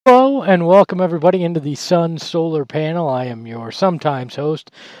Hello and welcome everybody into the Sun Solar Panel. I am your sometimes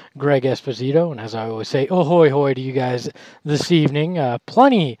host, Greg Esposito, and as I always say, ahoy hoy to you guys this evening.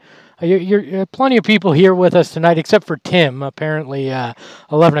 Plenty of people here with us tonight, except for Tim. Apparently,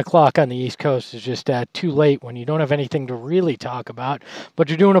 11 o'clock on the East Coast is just too late when you don't have anything to really talk about, but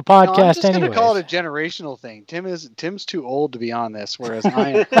you're doing a podcast I'm just anyways. Going to call it a generational thing. Tim's too old to be on this, whereas I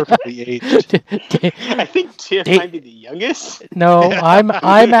am perfectly aged. I think Tim might be the youngest. No, I'm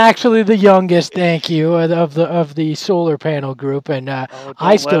actually the youngest. Thank you of the solar panel group, and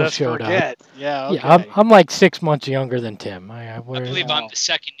I still showed up. Yeah, okay. Yeah, I'm like 6 months younger than Tim. I believe I'm the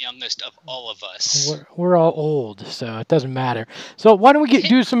second youngest of all of us. We're all old, so it doesn't matter. So why don't we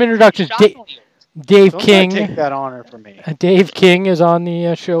do some introductions? Dave Don't King. Take that honor from me. Dave King is on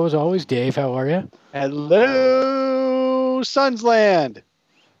the show as always. Dave, how are you? Hello, Sunsland.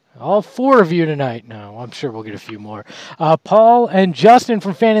 All four of you tonight. No, I'm sure we'll get a few more. Paul and Justin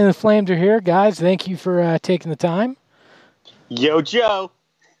from Fanning the Flames are here. Guys, thank you for taking the time. Yo, Joe.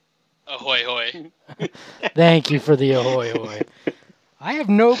 Ahoy, hoy. Thank you for the ahoy, hoy. I have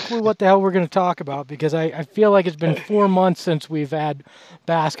no clue what the hell we're going to talk about because I feel like it's been 4 months since we've had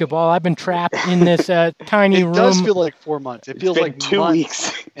basketball. I've been trapped in this tiny room. It does feel like 4 months. It feels like 2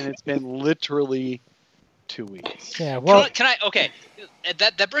 weeks. And it's been literally 2 weeks. Yeah, well... Can I okay,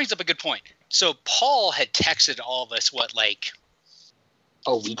 that brings up a good point. So Paul had texted all of us,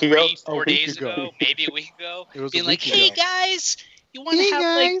 a week ago? 4 days ago, maybe a week ago, being like, ago. hey guys, you want to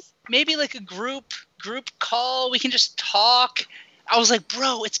have maybe a group call? We can just talk. I was like,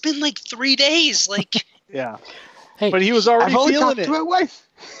 bro, it's been 3 days. Yeah. Hey, but he was already I've only feeling talked it. to my wife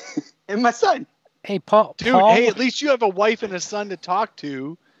and my son. Hey, Paul. Dude, Paul, hey, at least you have a wife and a son to talk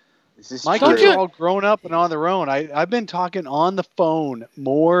to. My true. kids are all grown up and on their own. I've been talking on the phone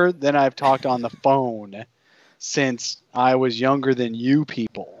more than I've talked on the phone since I was younger than you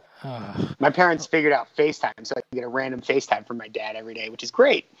people. My parents figured out FaceTime, so I can get a random FaceTime from my dad every day, which is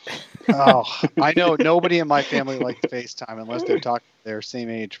great. Oh, I know nobody in my family likes FaceTime unless they're talking to their same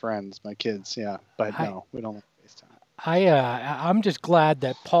age friends, my kids, yeah. But no, we don't like FaceTime. I'm just glad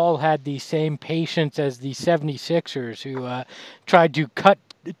that Paul had the same patience as the 76ers who tried to cut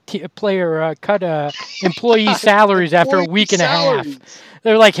employee salaries after a week and a half.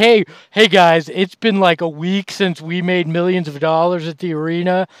 They're like, hey guys, it's been a week since we made millions of dollars at the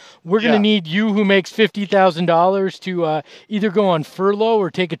arena. We're going to need you who makes $50,000 to either go on furlough or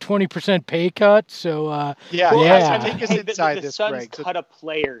take a 20% pay cut. So, I think it's inside the this, Suns Greg. cut a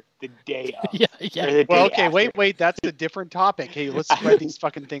player the day of. Yeah. Well, okay, wait. That's a different topic. Hey, let's spread these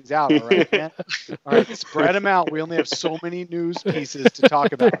fucking things out, all right, man? All right, spread them out. We only have so many news pieces to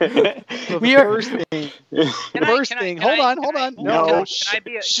talk about. So first thing. Hold on. No.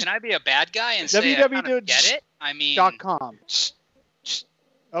 Can I be a bad guy and say I kind of get it? I mean, .com.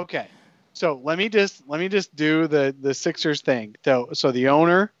 Okay, so let me just do the Sixers thing. So the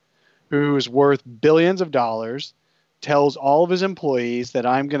owner, who is worth billions of dollars, tells all of his employees that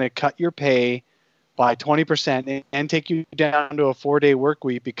I'm going to cut your pay by 20% and take you down to a 4-day work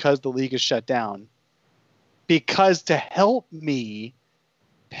week because the league is shut down. Because to help me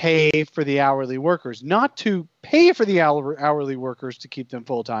pay for the hourly workers, not to pay for the hourly workers to keep them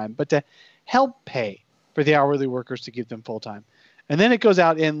full-time, but to help pay for the hourly workers to keep them full-time. And then it goes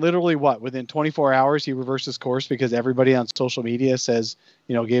out and literally within 24 hours, he reverses course because everybody on social media says,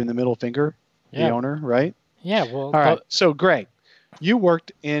 gave him the middle finger, the owner, right? Yeah, well. All right. So, Greg, you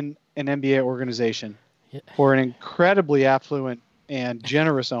worked in an NBA organization for an incredibly affluent and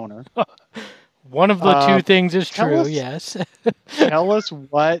generous owner. One of the two things is true, yes. Tell us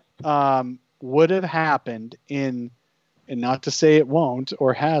what would have happened and not to say it won't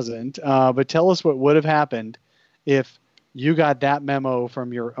or hasn't, but tell us what would have happened if you got that memo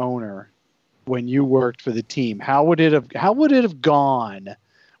from your owner when you worked for the team. How would it have gone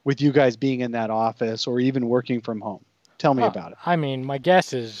with you guys being in that office or even working from home? Tell me about it. I mean, my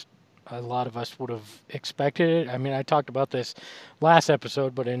guess is a lot of us would have expected it. I mean, I talked about this last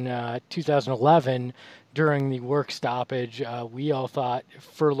episode, but in 2011, during the work stoppage, we all thought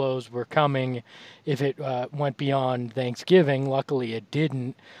furloughs were coming if it went beyond Thanksgiving. Luckily, it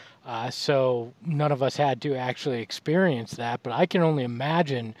didn't. So none of us had to actually experience that. But I can only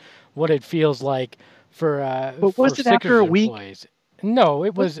imagine what it feels like for but was it after a week? Employees. No,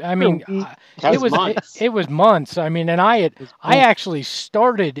 it was. I mean, it was months. It was months. I mean, and I actually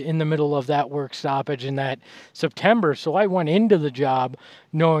started in the middle of that work stoppage in that September, so I went into the job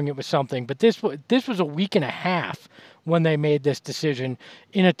knowing it was something. But this was a week and a half when they made this decision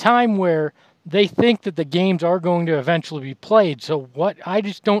in a time where they think that the games are going to eventually be played. So what I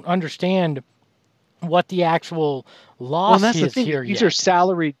just don't understand what the actual Well, loss and that's the is thing. here These yet. are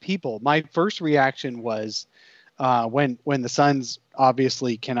salaried people. My first reaction was when the Suns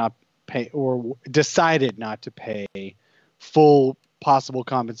obviously cannot pay or decided not to pay full possible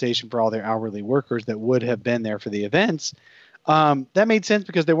compensation for all their hourly workers that would have been there for the events. That made sense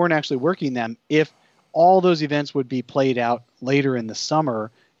because they weren't actually working them. If all those events would be played out later in the summer,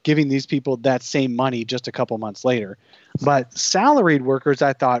 giving these people that same money just a couple months later. But salaried workers,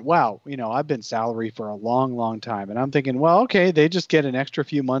 I thought, wow, I've been salary for a long, long time. And I'm thinking, well, okay, they just get an extra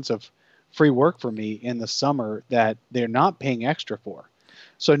few months of free work for me in the summer that they're not paying extra for.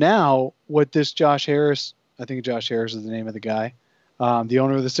 So now what this Josh Harris, I think Josh Harris is the name of the guy, the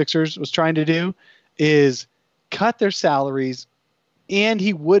owner of the Sixers, was trying to do is cut their salaries, and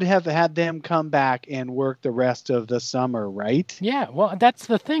he would have had them come back and work the rest of the summer, right? Yeah, well, that's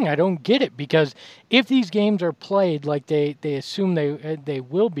the thing. I don't get it because if these games are played like they assume they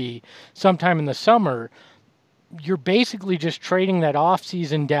will be sometime in the summer, you're basically just trading that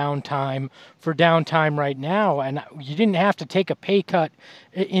off-season downtime for downtime right now, and you didn't have to take a pay cut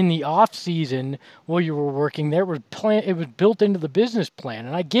in the off-season while you were working there. It was built into the business plan,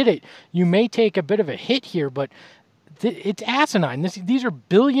 and I get it. You may take a bit of a hit here, but it's asinine. These are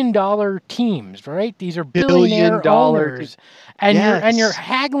billion-dollar teams, right? These are billionaire owners, and you're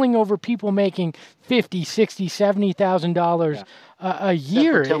haggling over people making $50,000, $60,000, $70,000 a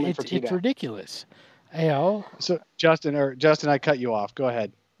year. It's ridiculous. So Justin, I cut you off. Go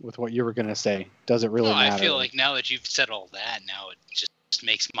ahead with what you were going to say. Does it really matter? I feel like now that you've said all that, now it just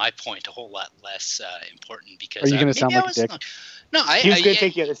makes my point a whole lot less important. Because are you going to sound like a dick? No, he's going to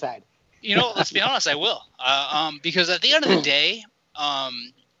take the other side. Let's be honest, I will. Because at the end of the day,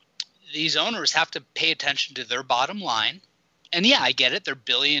 these owners have to pay attention to their bottom line. And yeah, I get it. They're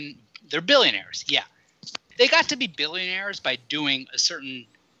billionaires. Yeah. They got to be billionaires by doing a certain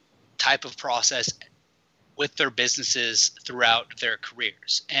type of process with their businesses throughout their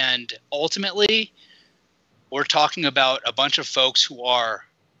careers. And ultimately, we're talking about a bunch of folks who are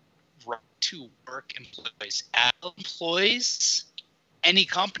right to work employees. As employees, any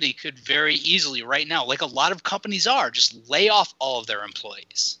company could very easily right now, like a lot of companies are, just lay off all of their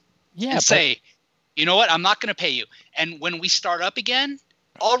employees and say, you know what, I'm not going to pay you. And when we start up again,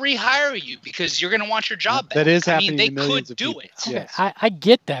 I'll rehire you because you're going to want your job back. That is happening. They to millions could of do people. it. Okay, I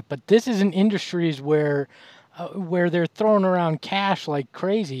get that, but this is an industries where they're throwing around cash like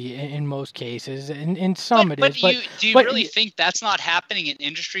crazy in most cases. In some it is. But do you really think that's not happening in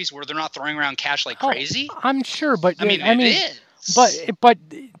industries where they're not throwing around cash like crazy? I'm sure, but it is. But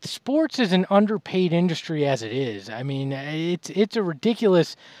sports is an underpaid industry as it is. I mean, it's a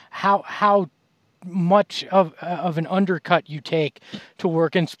ridiculous how much of an undercut you take to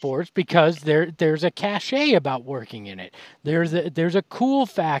work in sports because there's a cachet about working in it. There's a cool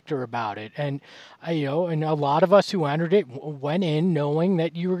factor about it, and and a lot of us who entered it went in knowing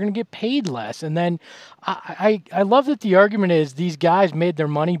that you were going to get paid less. And then I love that the argument is these guys made their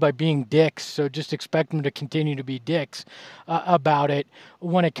money by being dicks, so just expect them to continue to be dicks about it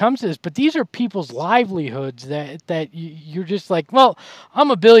when it comes to this. But these are people's livelihoods that you're just like, well,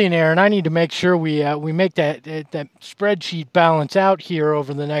 I'm a billionaire and I need to make sure we make that spreadsheet balance out here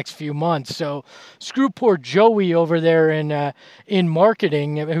over the next few months. So screw poor Joey over there in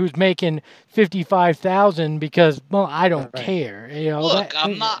marketing who's making $55,000 because, well, I don't care. Look,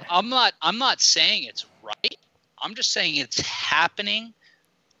 I'm not saying it's right. I'm just saying it's happening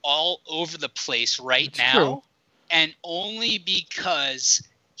all over the place right now. True. And only because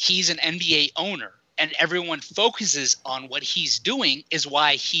he's an NBA owner and everyone focuses on what he's doing is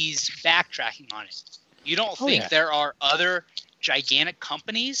why he's backtracking on it. You don't think there are other gigantic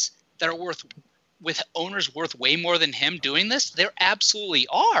companies that are with owners worth way more than him doing this? There absolutely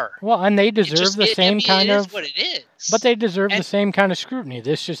are. Well, and they deserve the same kind of. It is what it is. But they deserve the same kind of scrutiny.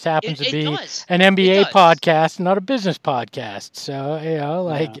 This just happens to be does. an NBA podcast, not a business podcast. So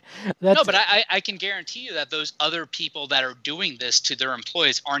that's. No, but I can guarantee you that those other people that are doing this to their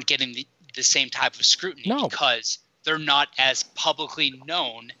employees aren't getting the same type of scrutiny because they're not as publicly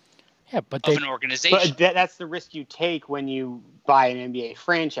known. Yeah, but of an organization. But that's the risk you take when you buy an NBA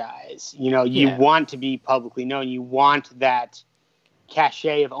franchise. You want to be publicly known. You want that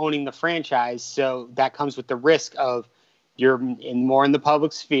cachet of owning the franchise. So that comes with the risk of you're more in the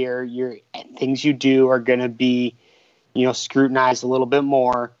public sphere. Things you do are going to be, scrutinized a little bit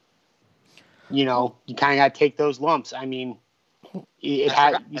more. You kind of got to take those lumps. I mean,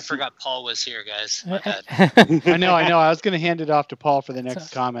 I forgot Paul was here, guys. My bad. I know. I was going to hand it off to Paul for the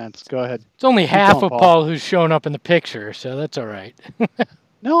next comments. Go ahead. It's only half of Paul who's shown up in the picture, so that's all right.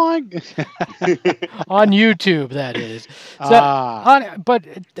 No, I. On YouTube, that is. So, but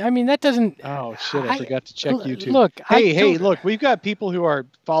I mean, that doesn't. Oh shit! I forgot to check YouTube. Look, hey, look, we've got people who are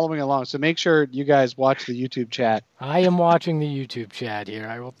following along, so make sure you guys watch the YouTube chat. I am watching the YouTube chat here.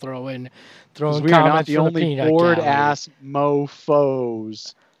 I will throw in we are not the only bored ass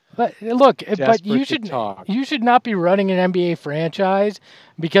mofos. But look, but you should not be running an NBA franchise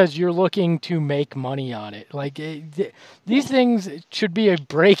because you're looking to make money on it. Like these things should be a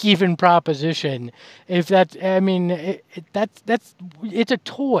break-even proposition. If that's, I mean, it's a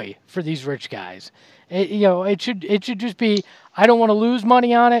toy for these rich guys. It should just be. I don't want to lose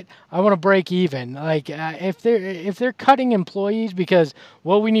money on it. I want to break even. Like if they're cutting employees because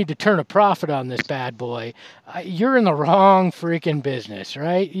we need to turn a profit on this bad boy, you're in the wrong freaking business,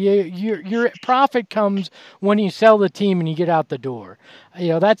 right? Your profit comes when you sell the team and you get out the door.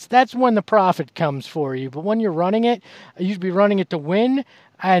 That's when the profit comes for you. But when you're running it, you should be running it to win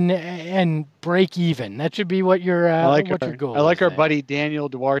and break even. That should be what your your goal. I like our there. buddy Daniel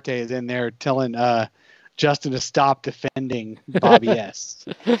Duarte is in there telling Justin to stop defending Bobby S.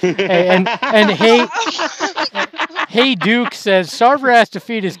 and hey Duke says Sarver has to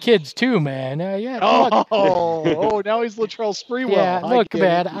feed his kids too, man. Now he's Latrell Sprewell. Yeah, look,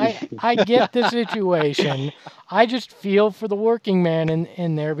 man, I get the situation. I just feel for the working man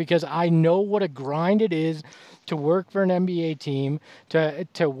in there because I know what a grind it is to work for an NBA team,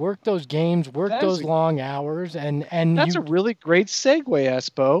 to work those games, those long hours, and that's a really great segue,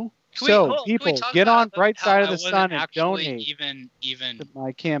 Espo. People, get on Bright Side of the Sun and donate even to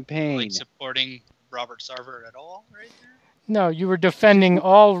my campaign. Like supporting Robert Sarver at all, right there? No, you were defending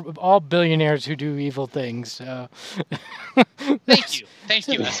all billionaires who do evil things. Thank you. At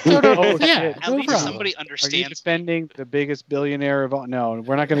least somebody understands. Are you defending the biggest billionaire of all? No,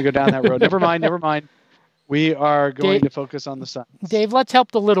 we're not going to go down that road. Never mind. We are going to focus on the Suns. Dave, let's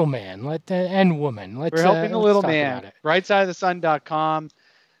help the little man and woman. We're helping the little man. BrightSideOfTheSun.com.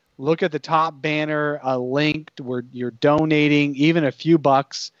 Look at the top banner, a link where you're donating even a few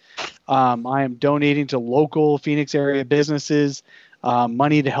bucks. I am donating to local Phoenix area businesses,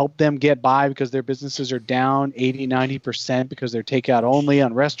 money to help them get by because their businesses are down 80-90% because they're takeout only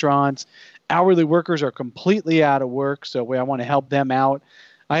on restaurants. Hourly workers are completely out of work, so I want to help them out.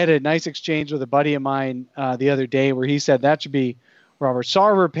 I had a nice exchange with a buddy of mine the other day where he said that should be Robert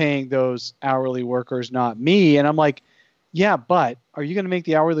Sarver paying those hourly workers, not me. And I'm like, yeah, but are you going to make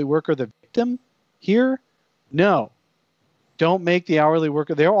the hourly worker the victim here? No. Don't make the hourly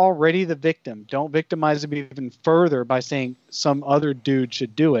worker. They're already the victim. Don't victimize them even further by saying some other dude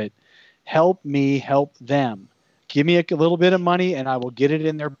should do it. Help me help them. Give me a little bit of money, and I will get it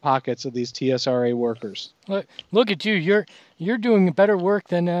in their pockets of these TSRA workers. Look at you. You're doing better work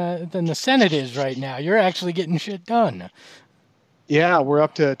than the Senate is right now. You're actually getting shit done. Yeah, we're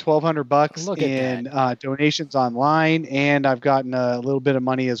up to $1,200 in donations online, and I've gotten a little bit of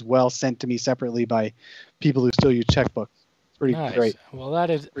money as well sent to me separately by people who still use checkbooks. It's pretty great. Well, that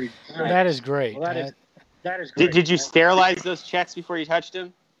is great. Well, that is great. Did you sterilize those checks before you touched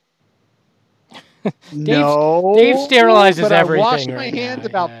them? No. Dave sterilizes everything. I wash my hands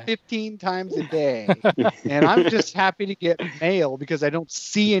about 15 times a day, and I'm just happy to get mail because I don't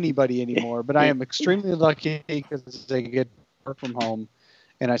see anybody anymore. But I am extremely lucky because I get work from home,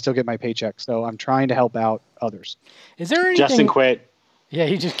 and I still get my paycheck. So I'm trying to help out others. Is there anything? Justin quit. Yeah,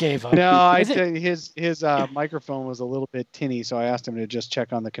 he just gave up. No, his microphone was a little bit tinny, so I asked him to just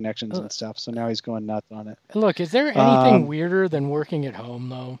check on the connections and stuff. So now he's going nuts on it. Look, is there anything weirder than working at home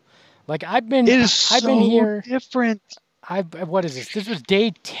though? Like I've been here different. What is this? This was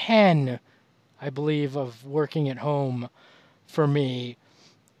day 10, I believe, of working at home for me,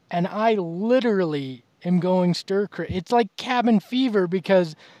 and I literally am going stir crazy. It's like cabin fever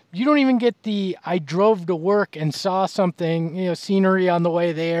because you don't even get I drove to work and saw something, scenery on the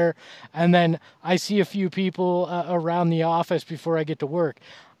way there, and then I see a few people around the office before I get to work.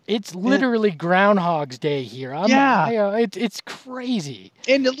 It's literally Groundhog's Day here. It's crazy.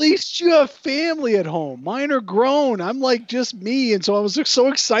 And at least you have family at home. Mine are grown. I'm like just me, and so I was so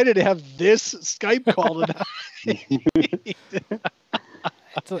excited to have this Skype call tonight.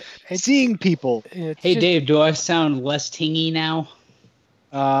 Seeing people. Hey, Dave, do I sound less tingy now?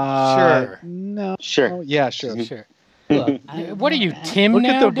 Sure. No. Sure. Oh, yeah, sure. Look, what are you, Tim? Look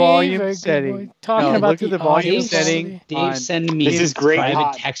now, at the Dave? volume setting. Talking about look at the volume setting. Dave sending me this is great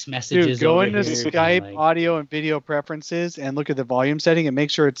private text messages. Dude, go over into here Skype audio and video preferences and look at the volume setting and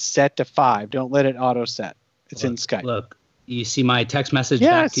make sure it's set to 5. Don't let it auto set. It's in Skype. Look, You see my text message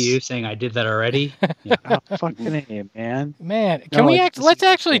back to Yes. you saying I did that already? Yeah. Oh, fucking A, man. Man, No, can we it's- let's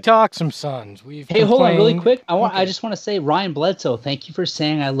actually talk some Suns. We've Hey, hold on really complained- quick. I Okay. just want to say, Ryan Bledsoe, thank you for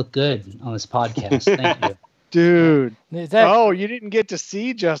saying I look good on this podcast. Thank you. Dude. Is that, Oh, you didn't get to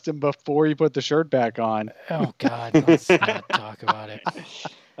see Justin before you put the shirt back on. oh God, let's not talk about it.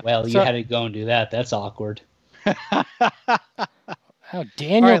 Well, you So- had to go and do that. That's awkward. Oh,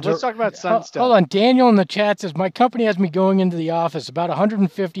 Daniel. All right, let's talk about Sun stuff. Hold on, Daniel in the chat says my company has me going into the office. About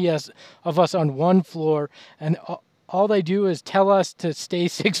 150 of us on one floor, and all they do is tell us to stay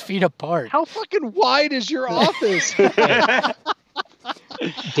 6 feet apart. How fucking wide is your office?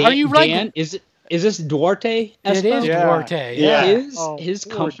 Dan, you right? Dan, is this Duarte? It is Yeah. Duarte. Yeah. His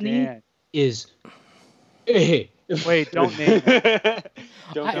poor company Dan. is. Hey, Wait, don't name it.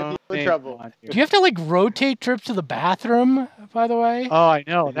 Don't I- get people in name trouble. it on here. Do you have to like rotate trips to the bathroom? By the way. Oh, I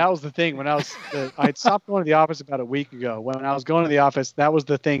know. That was the thing. When I'd stopped going to the office about a week ago. When I was going to the office, that was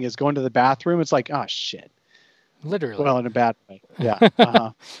the thing, is going to the bathroom. It's like, oh, shit. Literally. Well, in a bad way. Yeah.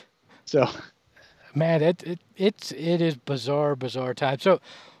 Uh-huh. So, Man, it is bizarre time. So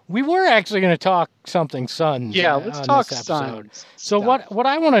we were actually going to talk something Suns. yeah, let's on talk this episode. Suns. So stuff. what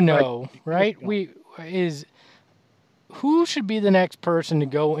I want to know, right? going. Is who should be the next person to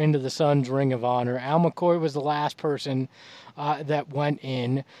go into the Suns Ring of Honor? Al McCoy was the last person that went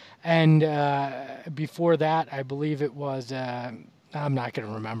in, and before that, I believe it was I'm not going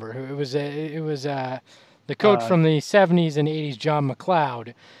to remember who it was. It was the coach from the 70s and 80s, John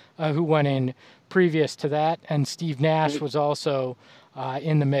McLeod, who went in previous to that, and Steve Nash was also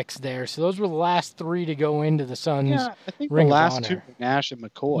in the mix there. So those were the last three to go into the Suns. Yeah, I think Ring the of last Honor. two were Nash and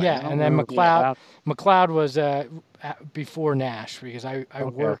McCoy. Yeah, I don't and then remember McLeod- who McLeod was before Nash because I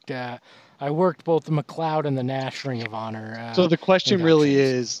Okay. worked both the McLeod and the Nash Ring of Honor. So the question really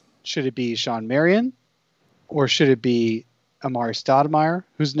inductions. is, should it be Sean Marion or should it be Amari Stoudemire,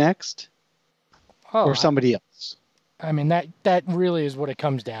 who's next, Oh, or somebody else? I mean that really is what it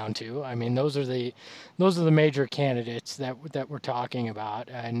comes down to. I mean those are the major candidates that we're talking about,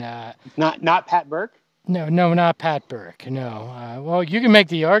 and Not Pat Burke. no, not Pat Burke. No, well you can make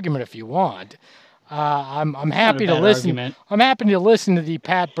the argument if you want. I'm happy to Not a bad listen. argument. I'm happy to listen to the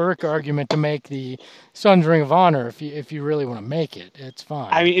Pat Burke argument to make the Suns Ring of Honor if you really want to make it. It's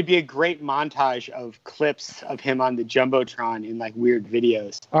fine. I mean, it'd be a great montage of clips of him on the jumbotron in like weird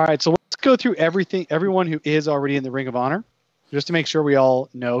videos. All right, so let's go through everyone who is already in the Ring of Honor, just to make sure we all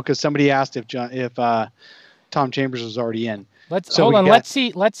know, because somebody asked if Tom Chambers was already in. So hold we on. got-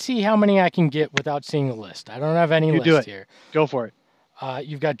 Let's see how many I can get without seeing the list. I don't have any You list do it. here. Go for it.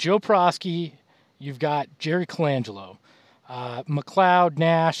 You've got Joe Prosky, you've got Jerry Colangelo, McLeod,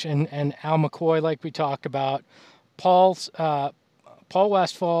 Nash, and Al McCoy, like we talked about. Paul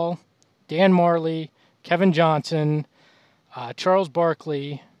Westfall, Dan Marley, Kevin Johnson, Charles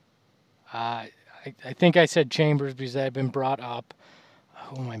Barkley. I think I said Chambers because that had been brought up.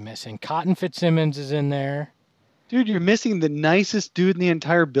 Who am I missing? Cotton Fitzsimmons is in there. Dude, you're missing the nicest dude in the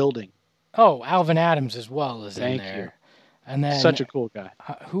entire building. Oh, Alvin Adams as well is Thank in you. there. And then Such a cool guy.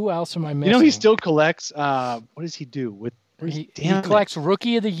 who else am I missing? You know, he still collects. What does he do with? He Damn it. collects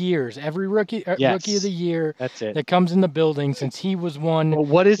Rookie of the Years. Every rookie Yes. Rookie of the Year That's it. that comes in the building since he was one. Well,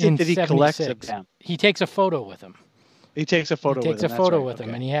 what is in it that he collects of 76. them? He takes a photo with him. He takes a photo. He takes with a him. photo That's right. with him,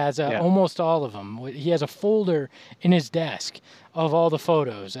 Okay. and he has Yeah. almost all of them. He has a folder in his desk of all the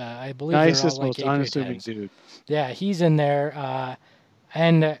photos. I believe Nicest, they're all like most 8 by unassuming 10s. dude. Yeah, he's in there,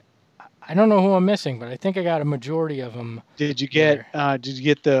 and I don't know who I'm missing, but I think I got a majority of them. Did you get? Did you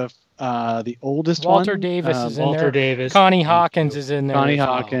get the oldest Walter one? Davis is in Walter there. Davis. Connie Hawkins is in there. Connie as well.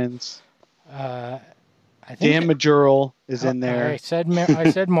 Hawkins. I think Dan Majurl is in I there.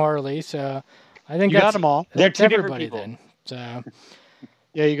 said Marley, so I think You got that's, them all. They're that's two different everybody people. then. So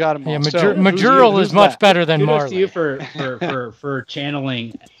Yeah, you got them all. yeah, So, Majurl who's is much left? better than Kudos Marley. to you for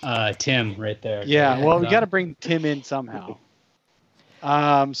channeling Tim right there. Yeah, well, we And, got to bring Tim in somehow.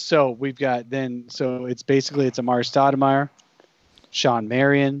 So we've got so it's Amari Stoudemire, Sean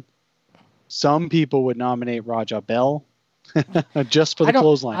Marion. Some people would nominate Raja Bell just for the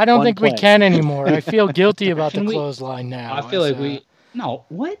clothesline. I don't One think we play. can anymore. I feel guilty about the Can we- clothesline now. I feel like so- we. No,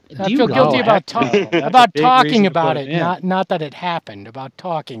 what? I Do you feel know guilty it? about That's a about big talking reason to about put it, it in. not that it happened. About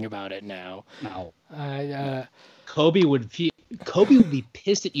talking about it now. No. I Kobe would be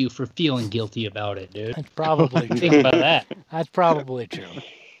pissed at you for feeling guilty about it, dude. that's probably Think true. about that. That's probably true.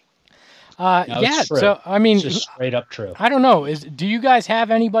 No, it's Yeah. true. So I mean, It's just straight up true. I don't know. Do you guys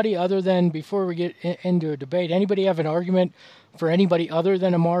have anybody other than, before we get into a debate, anybody have an argument for anybody other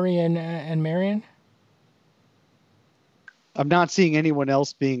than Amari and Marion? I'm not seeing anyone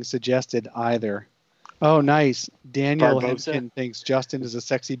else being suggested either. Oh, nice. Daniel Barbosa. Hemkin thinks Justin is a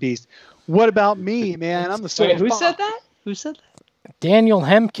sexy beast. What about me, man? I'm the Wait, silver who fox. said that? Who said Daniel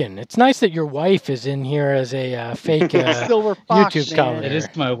Hemkin. It's nice that your wife is in here as a fake Silver fox, YouTube man. comment. that? It is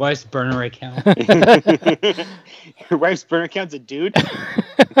my wife's burner account. Your wife's burner account's a dude.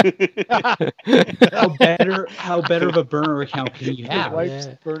 How better of a burner account can you His have? wife's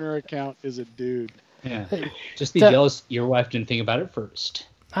Yeah. burner account is a dude. Yeah. Just be So- jealous your wife didn't think about it first.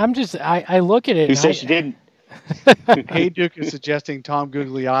 I look at it. Who and said she didn't? Hey Duke is suggesting Tom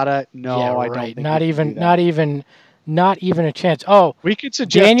Gugliotta. No, yeah, I right. don't think Not we can even, do that. not even a chance. Oh, We could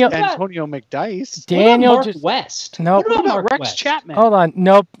suggest Daniel- Antonio McDice. Daniel what about Mark just West. Nope. What What about Mark Rex West? Chapman? hold on.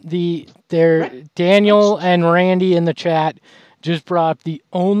 Nope. Daniel Rex. and Randy in the chat just brought up the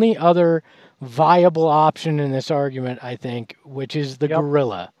only other viable option in this argument, I think, which is the Yep.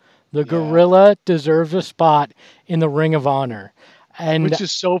 gorilla. The Yeah. gorilla deserves a spot in the Ring of Honor. And Which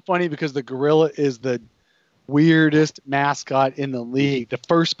is so funny because the gorilla is the weirdest mascot in the league. The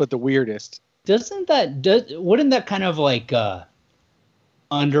first, but the weirdest. Wouldn't that kind of like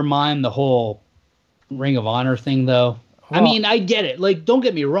undermine the whole Ring of Honor thing, though? I Well- mean, I get it. Like, don't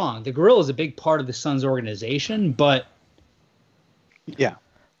get me wrong. The Gorilla is a big part of the Suns organization, but Yeah.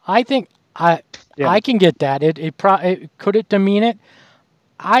 I think I Yeah. can get that. Could it demean it?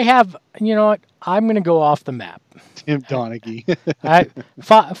 I have, you know what? I'm going to go off the map. Tim Donaghy.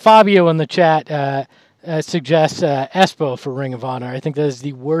 Fabio in the chat suggests Espo for Ring of Honor. I think that is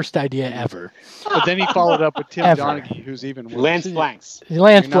the worst idea ever. But then he followed up with Tim Ever. Donaghy, who's even worse. Lance Blanks.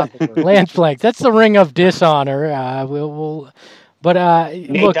 Lance You're not the worst. Lance Blank. That's the Ring of Dishonor. But Nate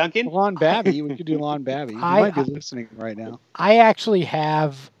look, Duncan. Lon Babby. We could do Lon Babby. He might be listening right now. I actually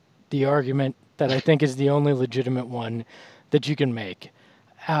have the argument that I think is the only legitimate one that you can make.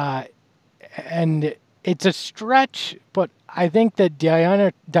 And it's a stretch, but I think that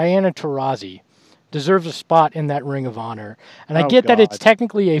Diana Taurasi deserves a spot in that Ring of Honor. And I Oh, get that it's God.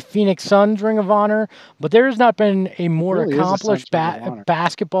 technically a Phoenix Suns Ring of Honor, but there has not been a more Really is a accomplished Suns Ring of Honor.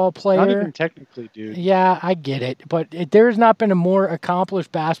 basketball player. Not even technically, dude. Yeah, I get it, but there has not been a more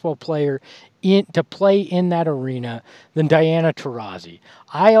accomplished basketball player to play in that arena than Diana Taurasi.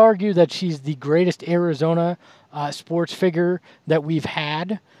 I argue that she's the greatest Arizona sports figure that we've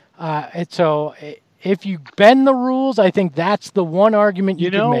had. And so, if you bend the rules, I think that's the one argument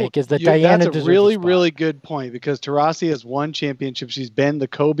you can make is that Diana that's deserves a really, spot. really good point because Taurasi has won championships. She's been the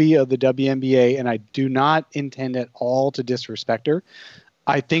Kobe of the WNBA, and I do not intend at all to disrespect her.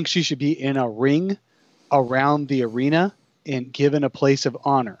 I think she should be in a ring around the arena and given a place of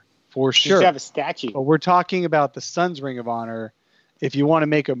honor for She sure. should have a statue. But we're talking about the Suns Ring of Honor. If you want to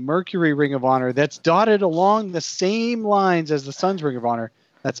make a Mercury Ring of Honor that's dotted along the same lines as the Suns Ring of Honor,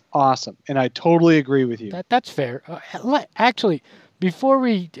 that's awesome, and I totally agree with you. That's fair. Actually, before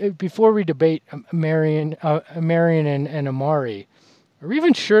we debate Marion and Amari, are we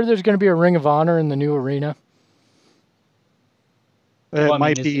even sure there's going to be a Ring of Honor in the new arena? It Well, I mean,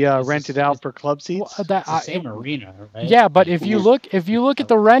 might is be it- is rented this- out for club seats. Well, it's the same arena, right? Yeah, but if you look at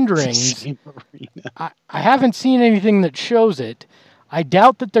the renderings, Same arena. I haven't seen anything that shows it. I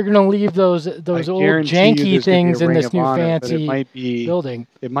doubt that they're going to leave those I old guarantee you janky there's gonna be a things in Ring this of new Honor, but fancy building.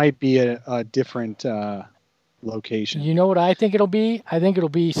 It might be a different location. You know what I think it'll be? I think it'll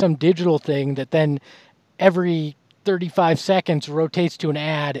be some digital thing that then every 35 seconds rotates to an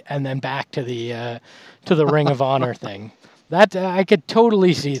ad and then back to the Ring of Honor thing. That I could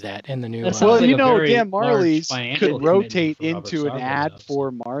totally see that in the new. That sounds Well, like you a know, very Dan large Marley's financial could rotate commitment for into an Robert ad Sarver,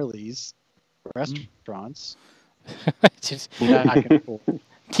 for Marley's restaurants. Just Back and forth. Those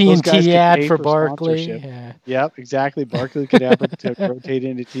guys TNT could ad pay for for Barkley. sponsorship. Yeah. Yep, exactly. Barkley could have it to rotate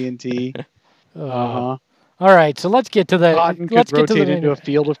into TNT. Uh, Uh-huh. All right, so let's get to the. Cotton could let's get to rotate the. into a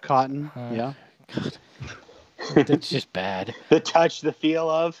field of cotton. Uh, Yeah. That's just bad. The touch, the feel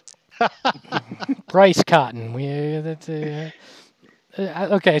of. Bryce Cotton.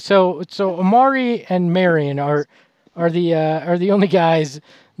 Okay. So Amari and Marion are the only guys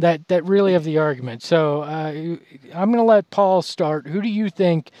that really have the argument. So I'm going to let Paul start. Who do you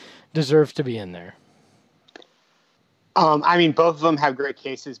think deserves to be in there? I mean, both of them have great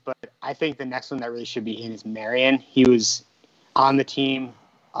cases, but I think the next one that really should be in is Marion. He was on the team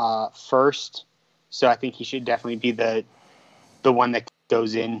first, so I think he should definitely be the one that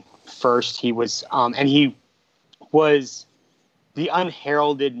goes in first. He was, and he was the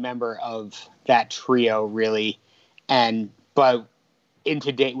unheralded member of that trio, really. But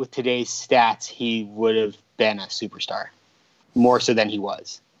with today's stats, he would have been a superstar more so than he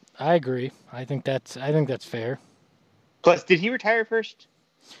was. I agree. I think that's fair. Plus, did he retire first?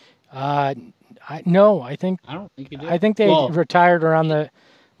 No, I think I don't think he did. they Well, retired around the.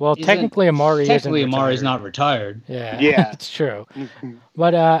 Well, Isn't- technically Amari Technically, isn't Amari's retired. not retired. Yeah, Yeah. it's true. Mhm.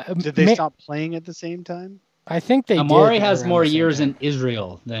 But Did they stop playing at the same time? I think they Amari did has around more the same years time. in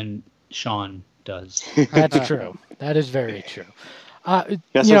Israel than Sean does. That's true. That is very true. Just you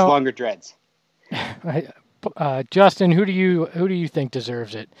as know, longer dreads. Justin, who do you think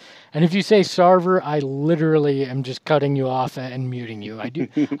deserves it? And if you say Sarver, I literally am just cutting you off and muting you.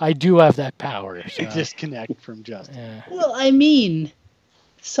 I do have that power. So, Disconnect from Justin. yeah. Well, I mean,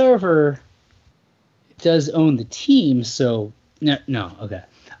 Sarver does own the team, so no, okay.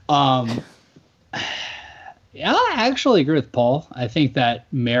 Yeah, I actually agree with Paul. I think that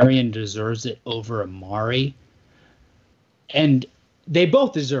Marion deserves it over Amari, and they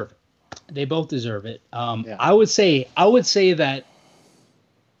both deserve it. They both deserve it. Yeah. I would say that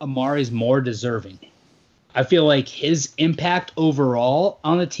Amari's more deserving. I feel like his impact overall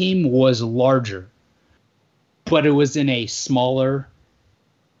on the team was larger, but it was in a smaller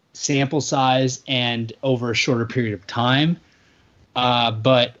sample size and over a shorter period of time.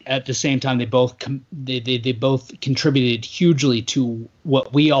 But at the same time, they both contributed hugely to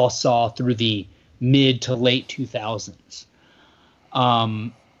what we all saw through the mid to late 2000s.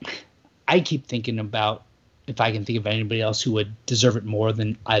 I keep thinking about if I can think of anybody else who would deserve it more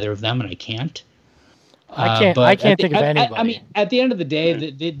than either of them, and I can't. I can't think of anybody. I mean, at the end of the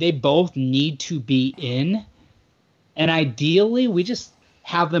day, they both need to be in, and ideally, we just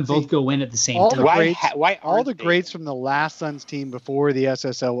have them both go in at the same all time. the greats, Why all aren't the they? greats from the last Suns team before the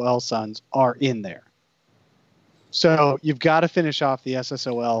SSOL Suns are in there. So you've got to finish off the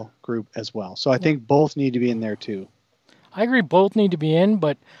SSOL group as well. So I think both need to be in there too. I agree both need to be in,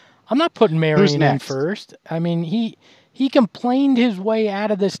 but I'm not putting Marion in next? first. I mean, he complained his way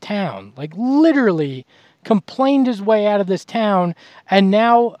out of this town, like literally complained his way out of this town, and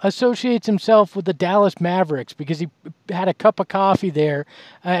now associates himself with the Dallas Mavericks because he had a cup of coffee there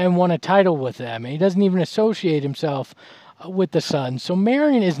and won a title with them. And he doesn't even associate himself with the Suns. So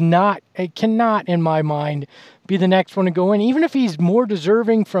Marion cannot, in my mind, be the next one to go in. Even if he's more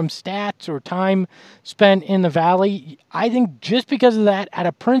deserving from stats or time spent in the Valley, I think just because of that, out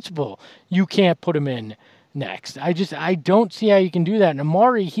of principle, you can't put him in next. I don't see how you can do that. And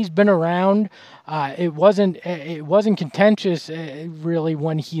Amari, he's been around. It wasn't contentious really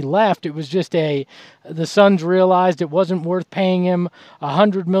when he left. It was just the Suns realized it wasn't worth paying him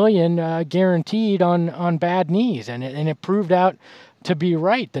 $100 million guaranteed on bad knees, and it proved out to be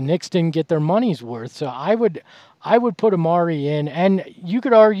right. The Knicks didn't get their money's worth. So I would put Amari in, and you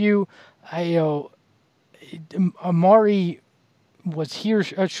could argue, Amari was here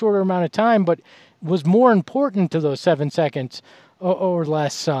a shorter amount of time, but was more important to those 7 seconds or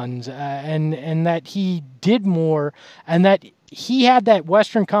less Suns, and that he did more, and that he had that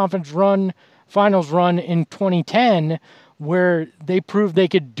Western Conference finals run in 2010 where they proved they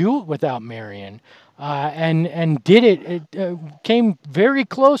could do it without Marion, and did it. It came very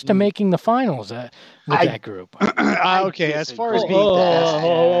close to making the finals with that group. Okay, as far as being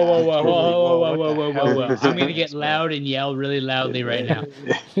Whoa. I'm going to get loud and yell really loudly right now.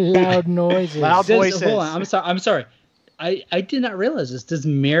 Loud noises. Loud voices. Hold on, I'm sorry. I did not realize this. Does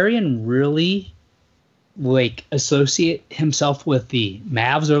Marion really associate himself with the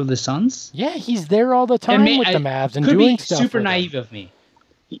Mavs over the Suns? Yeah, he's there all the time with the Mavs and could doing be stuff. super with them. naive of me.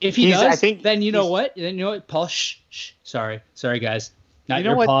 If he does, then you know what? Paul, shh. Sorry, guys. Not You know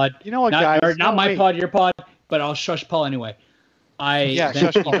your what- pod. you know what, guys? Or not No, my wait. pod, your pod. But I'll shush Paul anyway.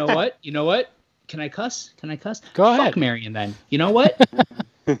 Shush You Paul. know what? You know what? Can I cuss? Go Fuck ahead. Marion then. You know what?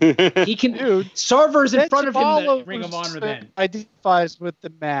 He can. Dude, Sarver's in Ted front of him in the Sabalo Ring of Honor then. identifies with the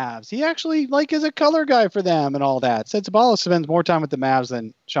Mavs. He actually is a color guy for them and all that. Ted Sabalo spends more time with the Mavs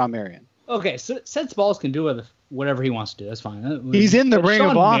than Sean Marion. Okay, so Seth Balls can do whatever he wants to do. That's fine. He's in the But Ring of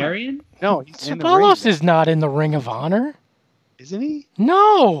Sean Honor. Marion? No, he's in the ring, Sabalos is not in the Ring of Honor. isn't he?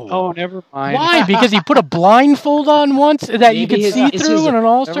 No. Oh, never mind. Why? Because he put a blindfold on once that you Maybe could see is through his- in an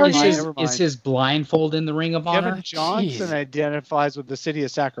All-Star never mind, game? never mind. Is his blindfold in the Ring of Honor? Kevin Johnson Jeez. identifies with the city of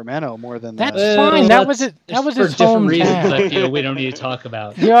Sacramento more than That's the. fine. That was it. That's That was for his different reasons. hometown. I feel we don't need to talk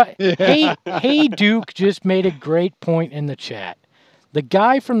about. Yeah. Hey Duke just made a great point in the chat. The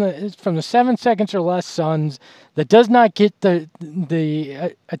guy from the 7 seconds or less Suns that does not get the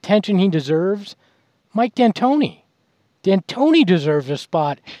attention he deserves, Mike D'Antoni. D'Antoni deserves a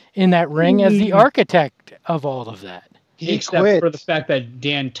spot in that ring as the architect of all of that. He Except quit. for the fact that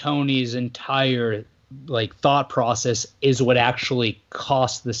D'Antoni's entire thought process is what actually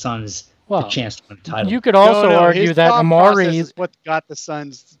cost the Suns the chance to win a title. You could also argue his that thought Amari process is what got the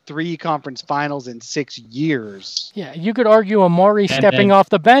Suns 3 conference finals in 6 years. Yeah, you could argue Amari stepping off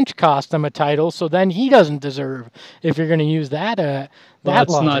the bench cost him a title, so then he doesn't deserve. If you're going to use that,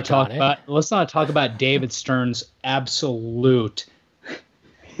 let's not talk about David Stern's absolute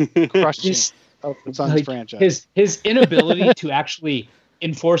crushing of the Suns franchise. His inability to actually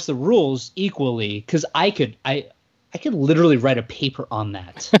enforce the rules equally, because I could literally write a paper on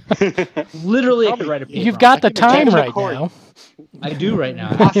that. Literally, I could write a paper. You've got the time right now. I do right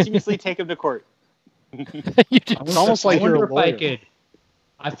now. Posthumously take him to court. It's almost like you're a lawyer.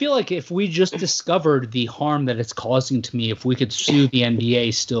 I feel like if we just discovered the harm that it's causing to me, if we could sue the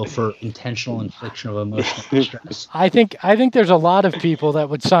NBA still for intentional infliction of emotional distress. I think there's a lot of people that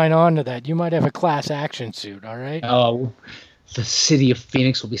would sign on to that. You might have a class action suit, all right? Oh, the city of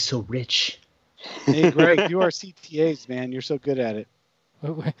Phoenix will be so rich. Hey, Greg, you are CTAs, man. You're so good at it.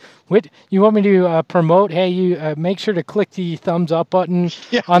 What you want me to promote? Hey, you make sure to click the thumbs up button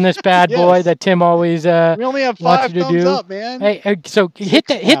on this bad boy that Tim always we only have 5 thumbs up, man. Hey, so hit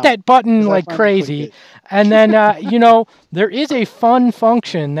that button like crazy, and then there is a fun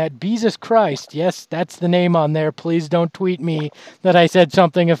function that Jesus Christ. Yes, that's the name on there. Please don't tweet me that I said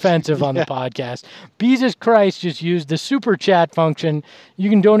something offensive on the podcast. Jesus Christ just used the super chat function.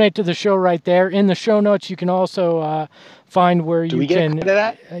 You can donate to the show right there. In the show notes, you can also find where you can. Do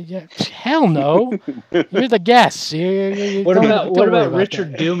that? Yeah, hell no. You're the guest. What about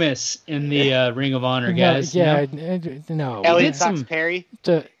Richard Dumas in the Ring of Honor, guys? No. Elliot Sox Perry.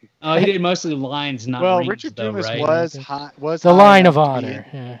 He did mostly lines, not rings. Well, Richard Dumas right? was the line of honor.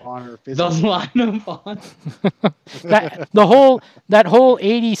 The line of honor. that whole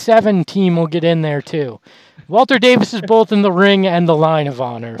 '87 team will get in there too. Walter Davis is both in the ring and the line of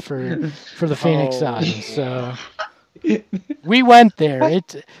honor for the Phoenix Suns. So we went there.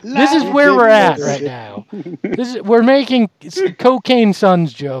 This is where we're at right now. We're making cocaine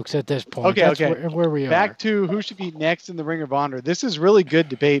Suns jokes at this point. Okay, That's where we are. Back to who should be next in the Ring of Honor. This is really good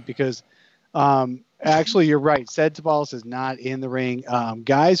debate because actually you're right. Ced Ceballos is not in the ring.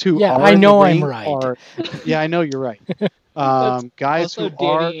 Guys who are I know in the I'm ring right. I know you're right. Guys who Danny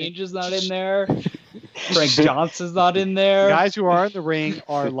are Ainge's not in there. Frank Johnson's not in there. Guys who are in the ring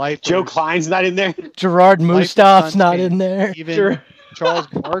are lifers. Joe Klein's not in there. Gerard Mustaf's not in there. Even Charles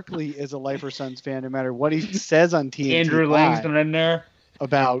Barkley is a Lifer Suns fan, no matter what he says on TNT. Andrew Lang's not in there.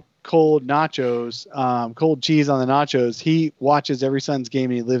 About cold nachos, cold cheese on the nachos. He watches every Suns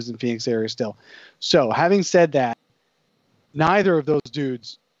game and he lives in Phoenix area still. So having said that, neither of those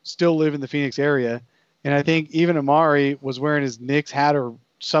dudes still live in the Phoenix area. And I think even Amari was wearing his Knicks hat or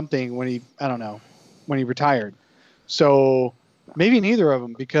something when he retired. So maybe neither of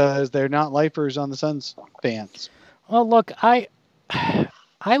them because they're not lifers on the Suns fans. Well, look, I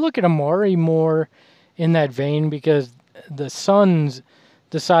look at Amari more in that vein because the Suns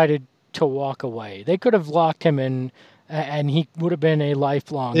decided to walk away. They could have locked him in and he would have been a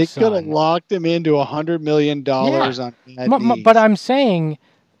lifelong They Sun. could have locked him into $100 million on that. But I'm saying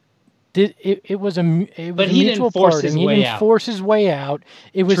it was a mutual parting. He didn't force his way out.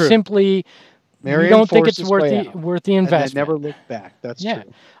 It was simply we don't think it's worth the investment. And never looked back. That's true.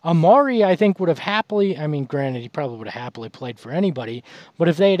 Amari, I think, would have happily. I mean, granted, he probably would have happily played for anybody. But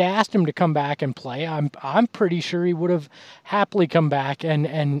if they had asked him to come back and play, I'm pretty sure he would have happily come back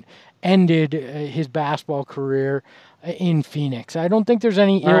and ended his basketball career in Phoenix. I don't think there's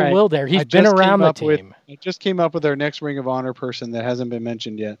any ill will there. He's been around the team. I just came up with our next Ring of Honor person that hasn't been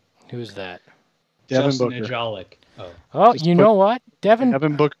mentioned yet. Who's that? Devin Justin Booker. Ajalik. Oh, you know what?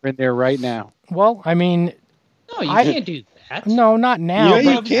 Devin Booker in there right now. Well, I mean... No, you can't do that. No, not now.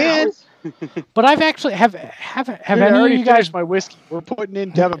 Yeah, you can. But I've actually... Have any of you guys... my whiskey. We're putting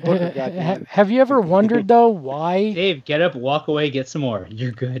in Devin Booker. Have you ever wondered, though, why... Dave, get up, walk away, get some more.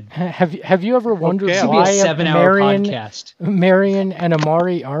 You're good. Have you ever wondered why a 7-hour podcast. Marion and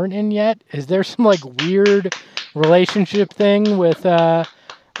Amari aren't in yet? Is there some, weird relationship thing with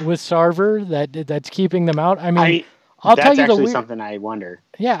Sarver that's keeping them out? I mean... I'll tell you actually something I wonder.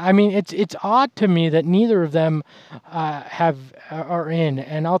 Yeah, I mean it's odd to me that neither of them are in,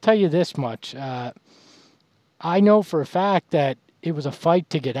 and I'll tell you this much: I know for a fact that it was a fight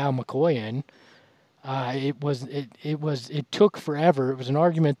to get Al McCoy in. It took forever. It was an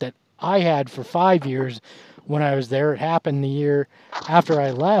argument that I had for 5 years when I was there. It happened the year after I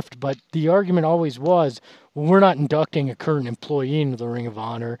left, but the argument always was, well, we're not inducting a current employee into the Ring of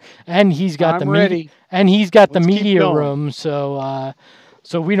Honor, and he's got the media room, so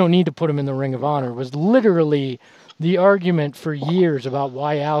we don't need to put him in the Ring of Honor. It was literally the argument for years about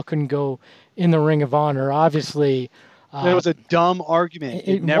why Al couldn't go in the Ring of Honor. Obviously, It was a dumb argument.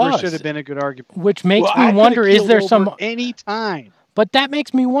 It never was. should have been a good argument. Which makes Well, I me wonder: could've is there keeled some? over any time? But that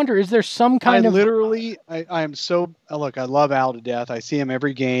makes me wonder: is there some kind of? I am so look. I love Al to death. I see him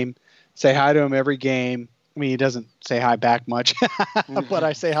every game. Say hi to him every game. I mean, he doesn't say hi back much, but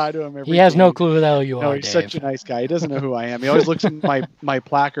I say hi to him every game. He has no clue who the hell you are. No, he's Dave. such a nice guy. He doesn't know who I am. He always looks at my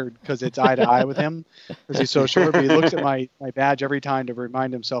placard because it's eye to eye with him because he's so short. But he looks at my badge every time to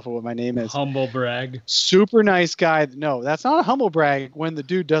remind himself of what my name is. Humble brag. Super nice guy. No, that's not a humble brag when the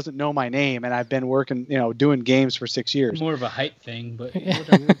dude doesn't know my name and I've been working, doing games for 6 years. More of a height thing, but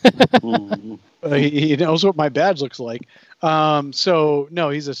He knows what my badge looks like. So no,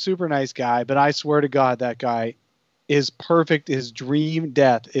 he's a super nice guy, but I swear to God, that guy is perfect. His dream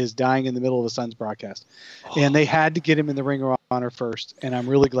death is dying in the middle of the Suns broadcast. And they had to get him in the Ring of Honor first. And I'm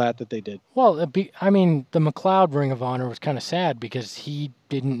really glad that they did. Well, the McLeod Ring of Honor was kind of sad because he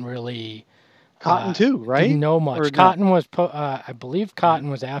didn't really. Cotton too, right? Didn't know much. Or Cotton was, I believe, Cotton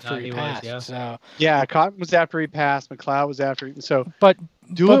was after he he passed. was, yeah. So, yeah, Cotton was after he passed. McLeod was after he. So but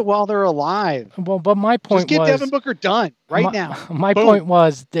it while they're alive. Well, but my point Just get was Devin Booker done now. My Boom. point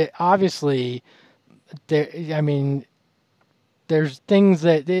was that obviously, there's things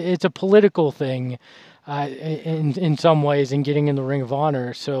that it's a political thing. In some ways, in getting in the Ring of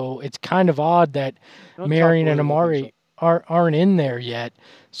Honor, so it's kind of odd that Don't Marion talk and political Amari things. aren't in there yet.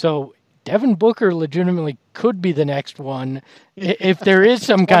 So Devin Booker legitimately could be the next one if there is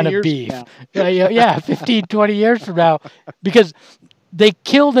some kind of 20 beef. years from Yeah, 15, 20 years from now, because they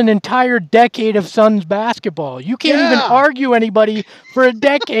killed an entire decade of Suns basketball. You can't even argue anybody for a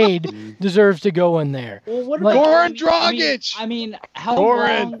decade deserves to go in there. well, what Like- about Goran Dragic! I mean, how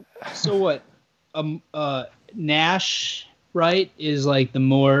Goran. long? So what? Nash, right, is like the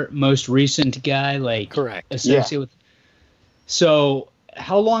most recent guy, like Correct. associated with. So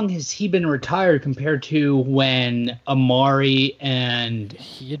how long has he been retired compared to when Amari and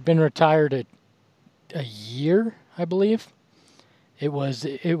He had been retired a year, I believe. It was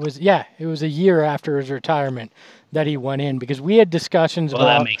a year after his retirement that he went in because we had discussions well,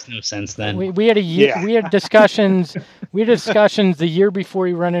 about that makes no sense then. we had a year Yeah. we had discussions the year before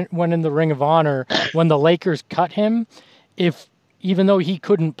he went in the Ring of Honor when the Lakers cut him, if even though he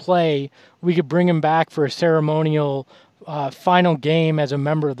couldn't play, we could bring him back for a ceremonial final game as a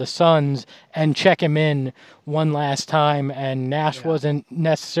member of the Suns and check him in one last time, and Nash wasn't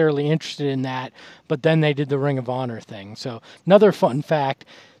necessarily interested in that, but then they did the Ring of Honor thing. So another fun fact,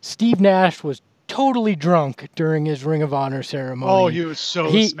 Steve Nash was totally drunk during his Ring of Honor ceremony. Oh, he was so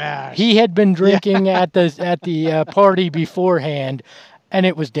smashed. He had been drinking at the party beforehand, and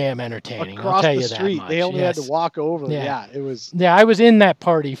it was damn entertaining. I'll Across tell the you street, that much. they only had to Yes. walk over. Yeah. Yeah, it was. Yeah, I was in that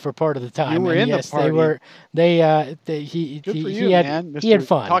party for part of the time. You were and in the yes, party. They were. He Good for he you, had man. he had Mr.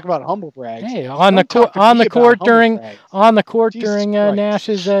 fun. Talk about humble brags. Hey, on the Don't talk to on me the about court humble during brags. on the court Jesus during Christ.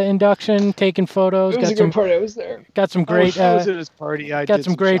 Nash's induction, taking photos. Got some party. I was there. got some great I was at his party. I got did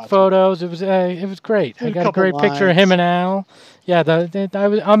some great shots with photos. It was great. Did I a got a couple great picture of him and Al. Yeah,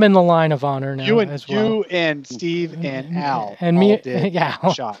 I'm in the line of honor now You and as well. you and Steve and Al And all me, did yeah.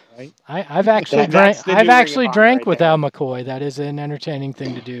 a shot, right? I've actually That's drank. the new I've Ring of actually Honor drank right with there. Al McCoy. That is an entertaining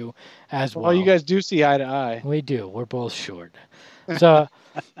thing to do, as well. Well, you guys do see eye to eye. We do. We're both short. So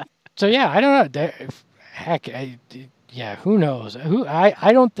yeah, I don't know. Heck, who knows?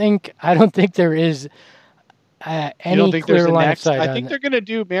 I don't think there is You any don't think there's clear a line of next? sight I on think that. they're going to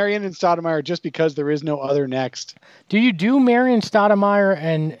do Marion and Stoudemire just because there is no other next. Do you do Marion Stoudemire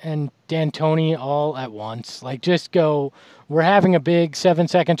and D'Antoni all at once? Like, just go. We're having a big 7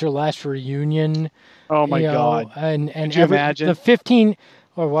 seconds or less reunion. Oh my you know, God! And Could you imagine? the 15?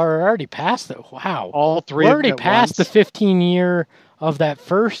 Or we're already past the. Wow. All three. We're of them already at past the once. 15 year of that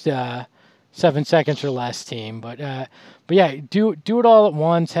first 7 seconds or less team. But yeah, do it all at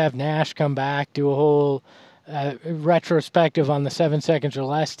once. Have Nash come back. Do a whole retrospective on the 7 seconds or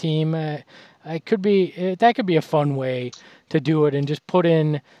less team. It could be that could be a fun way to do it, and just put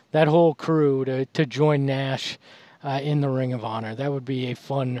in that whole crew to join Nash in the Ring of Honor. That would be a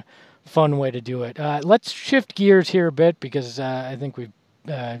fun way to do it. Let's shift gears here a bit because I think we've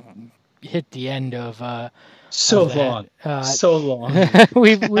hit the end of So of that. long. So long.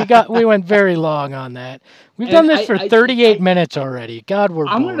 we went very long on that. We've done And this for I- 38 minutes already. God, we're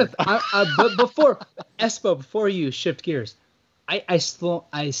I'm bored. but before you shift gears, I still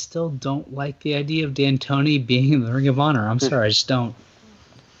don't like the idea of D'Antoni being in the Ring of Honor. I'm sorry, I just don't.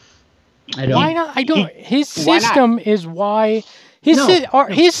 I don't. Why not? I don't. His Why not? system is why his No, his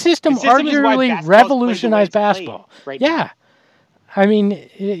system His system is why arguably basketball's played the way revolutionized it's played basketball. right now. Yeah, I mean,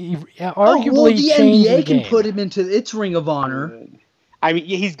 arguably well, the changed NBA the can game. put him into its Ring of Honor. I mean,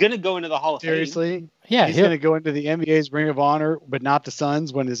 he's going to go into the Hall of Fame. Seriously? Yeah, He's going to go into the NBA's Ring of Honor, but not the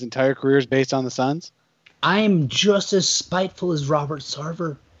Suns when his entire career is based on the Suns? I'm just as spiteful as Robert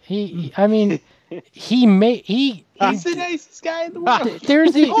Sarver. He's the nicest guy in the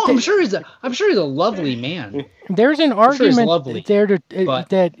world. I'm sure he's a lovely man. There's an argument there but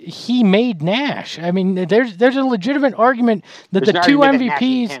that he made Nash. I mean, there's a legitimate argument that the two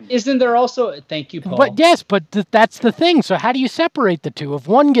MVPs. Isn't there also? Thank you, Paul. But yes, that's the thing. So how do you separate the two? If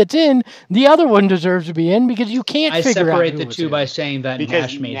one gets in, the other one deserves to be in because you can't. I figure separate out the two by saying that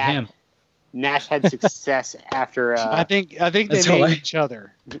Nash made him. Nash had success after. I think they made each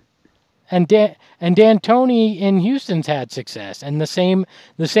other. And D'Antoni in Houston's had success, and the same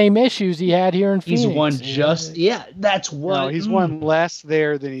issues he had here in Phoenix. He's won that's what. No, he's won less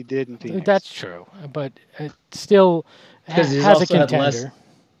there than he did in Phoenix. That's true, but still has a contender.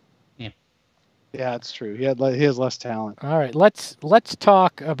 Yeah, it's true. He has less talent. All right, let's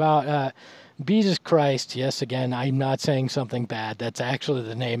talk about Jesus Christ. Yes, again, I'm not saying something bad. That's actually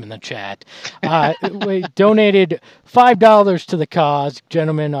the name in the chat. We donated $5 to the cause,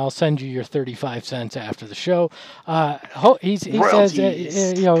 gentlemen. I'll send you your 35 cents after the show. He says,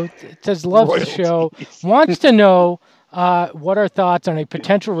 says loves the show, wants to know what our thoughts on a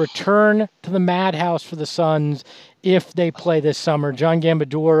potential return to the Madhouse for the Suns if they play this summer. John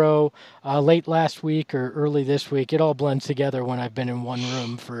Gambadoro, late last week or early this week. It all blends together when I've been in one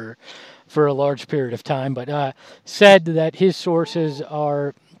room for a large period of time, but said that his sources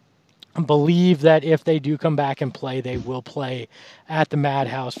believe that if they do come back and play, they will play at the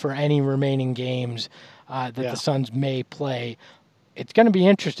Madhouse for any remaining games that the Suns may play. It's going to be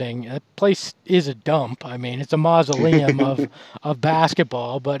interesting. That place is a dump. I mean, it's a mausoleum of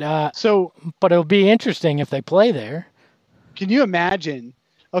basketball, but it'll be interesting if they play there. Can you imagine?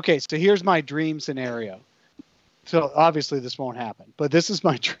 Okay, so here's my dream scenario. So obviously this won't happen, but this is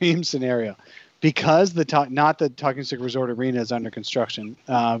my dream scenario, because not the Talking Stick Resort Arena is under construction.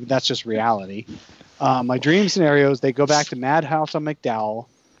 That's just reality. My dream scenario is they go back to Madhouse on McDowell,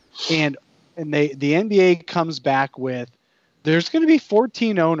 and the NBA comes back with, there's going to be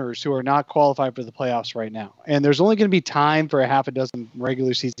 14 owners who are not qualified for the playoffs right now, and there's only going to be time for a half a dozen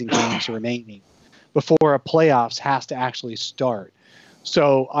regular season games remaining before a playoffs has to actually start.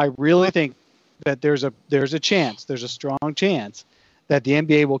 So I really think that there's a strong chance that the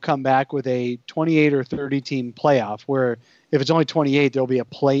NBA will come back with a 28 or 30 team playoff, where if it's only 28, there'll be a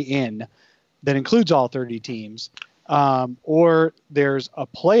play-in that includes all 30 teams, or there's a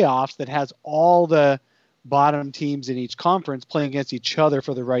playoffs that has all the bottom teams in each conference playing against each other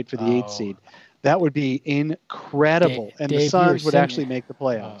for the right for the 8th seed. That would be incredible, and the Suns would actually make the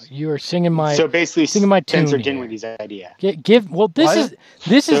playoffs. You are singing my Spencer Dinwiddie's idea.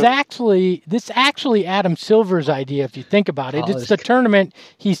 This is actually Adam Silver's idea. If you think about it, it's the tournament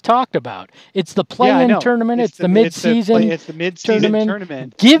he's talked about. It's the play-in tournament. It's the mid-season. It's the mid-season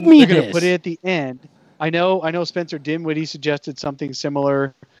tournament. Give me this. They're going to put it at the end. I know. Spencer Dinwiddie suggested something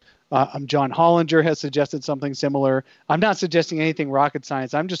similar. John Hollinger has suggested something similar. I'm not suggesting anything rocket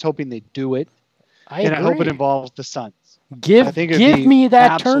science. I'm just hoping they do it. I hope it involves the Suns. Give me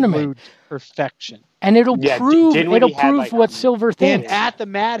that tournament. Perfection. And it'll prove what Silver thinks. And at the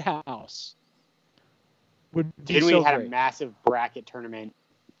Madhouse would be Dinwiddie had a massive bracket tournament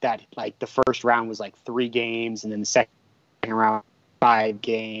that like the first round was like 3 games, and then the second round 5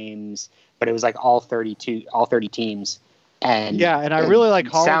 games, but it was like all 30 teams. And I really like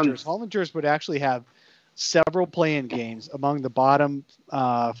Hollinger's. Hollinger's would actually have several play-in games among the bottom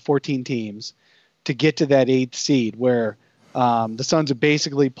 14 teams to get to that 8th seed, where the Suns would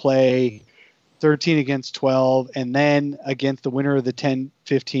basically play 13 against 12, and then against the winner of the 10-15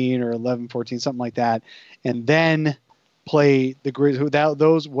 or 11-14, something like that, and then play the Grizzlies.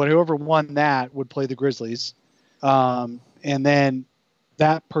 Whoever won that would play the Grizzlies, and then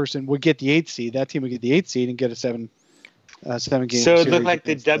that person would get the 8th seed. That team would get the 8th seed and get a 7 game. So it looked like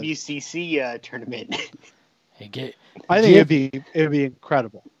the WCC tournament. I think it'd be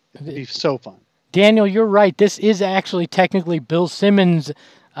incredible. It'd be so fun. Daniel, you're right. This is actually technically Bill Simmons'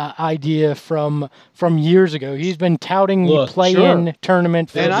 idea from years ago. He's been touting the play-in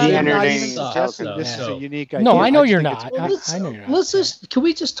tournament for and years. I'm not even suggesting this is a unique idea. No, I know you're not. I know you're not. Can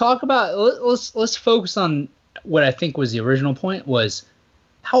we just talk about? Let's focus on what I think was the original point. Was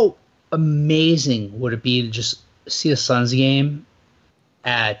how amazing would it be to just see a Suns game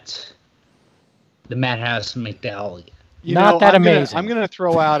at the Madhouse in McDowell? Amazing. I'm going to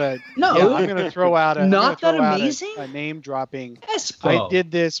throw out a I'm going to throw out a a name dropping. Espo. I did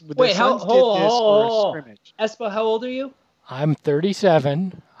this with Wait, the Suns did this for a scrimmage. Espo, how old are you? I'm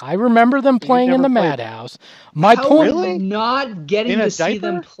 37. I remember them playing in the never played. Madhouse. My How point. would Really? not getting In a to see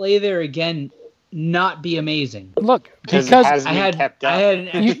them diaper? play there again not be amazing? Look, 'Cause it because hasn't I been had kept up. an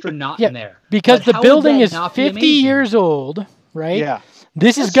extra knot yeah, in there. because But the how would building that is not be 50 amazing? years old, right? Yeah.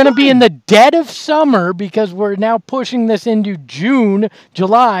 This is That's going to be in fine. the dead of summer because we're now pushing this into June,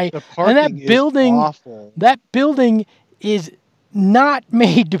 July, The and that parking is building, awful. that building is not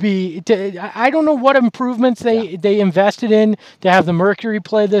made to be. I don't know what improvements they invested in to have the Mercury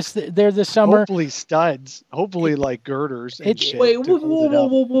play this summer. Hopefully studs. Hopefully like girders and It's- shit Wait, to whoa, hold whoa, it whoa,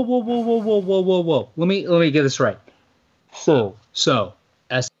 up. whoa, whoa, whoa, whoa, whoa, whoa, whoa, whoa. Let me get this right. So,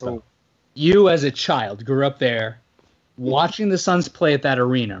 Espo, you as a child grew up there, watching the Suns play at that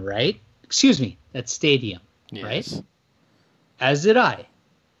arena, right? Excuse me, that stadium, right? Yes. As did I.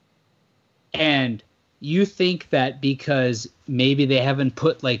 And you think that because maybe they haven't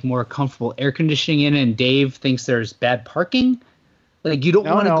put like more comfortable air conditioning in, and Dave thinks there's bad parking, like you don't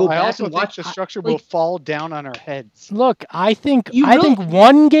No, want to no. go I back also and think watch the structure like, will fall down on our heads. Look, I think You I really- think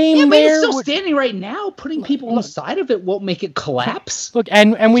one game Yeah, but it's there. still would- standing right now. Putting people on the side of it won't make it collapse. Look,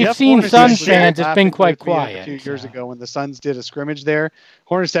 and we've Jeff seen Hornacek Suns was very fans. It's been laughing quite with me quiet. A few years so. ago when the Suns did a scrimmage there,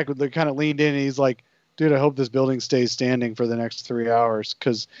 Hornacek kind of leaned in and he's like, dude, I hope this building stays standing for the next 3 hours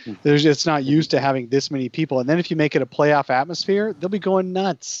because it's not used to having this many people. And then if you make it a playoff atmosphere, they'll be going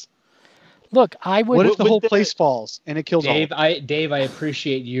nuts. Look, I would. What if the with whole the- place falls and it kills all? Dave, I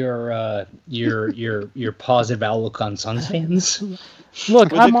appreciate your positive outlook on Suns fans.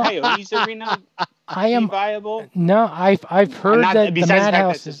 Look, Would I'm. the Coyotes arena I be am. viable? No, I've heard Not, that the besides the fact that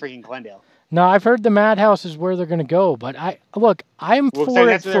Madhouse it's is. in freaking Glendale. No, I've heard the Madhouse is where they're going to go. But I'm Well, for it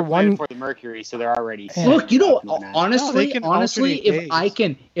that's what they're for planning one. for the Mercury, so they're already. Yeah. Look, you know, and whatnot. honestly, No, they can honestly,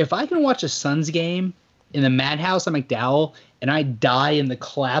 alternate if I can watch a Suns game in the Madhouse on McDowell and I die in the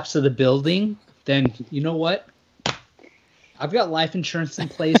collapse of the building, then you know what? I've got life insurance in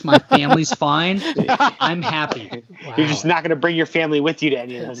place. My family's fine. I'm happy. You're just not going to bring your family with you to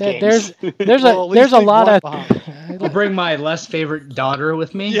any of those There- games. There's Well, at least there's a leave lot one of. behind. I'll bring my less favorite daughter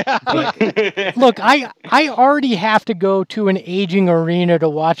with me. Yeah. Look, I already have to go to an aging arena to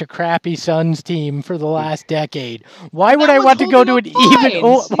watch a crappy Suns team for the last decade. Why would That I one's want to go to an holding up even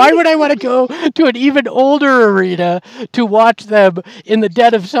fine, why would I want to go to an even older arena to watch them in the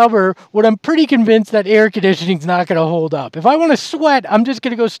dead of summer when I'm pretty convinced that air conditioning's not going to hold up? If I want to sweat, I'm just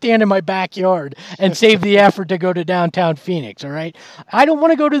going to go stand in my backyard and save the effort to go to downtown Phoenix, all right? I don't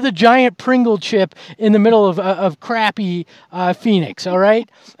want to go to the giant Pringle chip in the middle of crappy Phoenix, all right?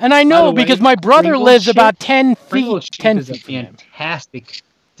 And I By know the way, because my brother Pringle lives chip- about 10 Pringle feet, Chip 10 is a feet from him. fantastic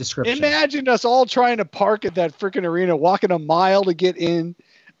description. Imagine us all trying to park at that freaking arena, walking a mile to get in.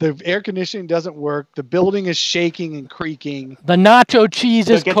 The air conditioning doesn't work. The building is shaking and creaking. The nacho cheese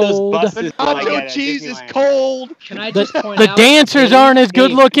is Get those cold. buses The like nacho at cheese is Disneyland. cold. Can I The, just point the out dancers Dave- aren't as good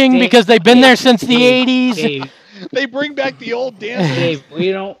Dave- looking Dave- because they've been Dave- there since the Dave- 80s. Dave, They bring back the old dancers. Dave,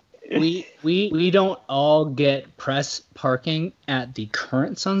 we don't all get press parking at the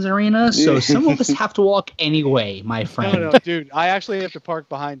current Suns arena, so some of us have to walk anyway, my friend. No, dude. I actually have to park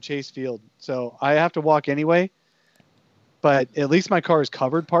behind Chase Field, so I have to walk anyway. But at least my car is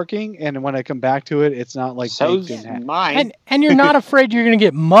covered parking, and when I come back to it, it's not like So's baked in half. mine. And you're not afraid you're going to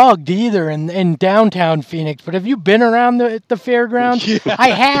get mugged either in downtown Phoenix. But have you been around the fairgrounds? Yeah. I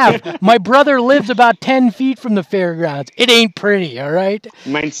have. My brother lives about 10 feet from the fairgrounds. It ain't pretty, all right?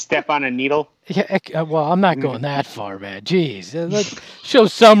 Might step on a needle. Yeah, well, I'm not going that far, man. Jeez. Let's show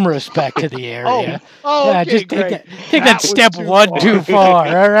some respect to the area. Oh, Yeah, okay, just great. take That that was step too one far. too far,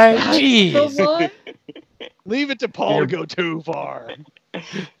 all right? The Jeez. what? Leave it to Paul to go too far.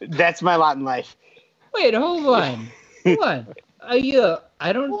 That's my lot in life. Wait, hold on.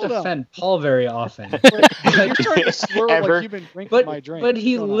 I don't Hold defend Paul very often. You're trying to slur Ever. like you've been drinking my drink. But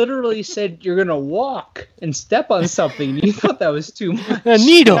he What's going on? literally said you're gonna walk and step on something. You thought that was too much. A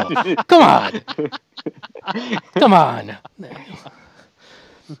needle. Come on. Come on.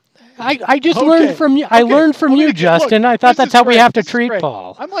 I just Okay. learned from you. I Okay. learned from I'm you, gonna get- Justin. look, I thought this that's is how we great. have to This is treat great.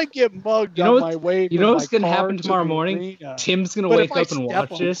 Paul. I might get mugged You know on what's- my way. You from know what's my gonna car happen to tomorrow the morning? arena. Tim's gonna But wake if I up and step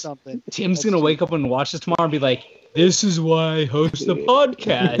watch on this. something, Tim's that's gonna true. wake up and watch this tomorrow and be like, "This is why I host a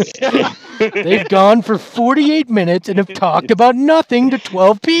podcast." They've gone for 48 minutes and have talked about nothing to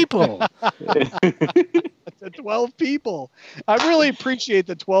 12 people. The 12 people. I really appreciate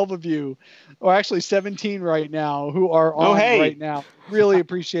the 12 of you, or actually 17 right now, who are on hey. right now. Really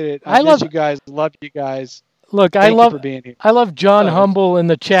appreciate it. I I love- miss you guys. Love you guys. Look, Thank you for I being here. love John Oh, Humble in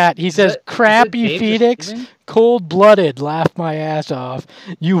the chat. He says, "Crappy Phoenix, cold-blooded." Laugh my ass off.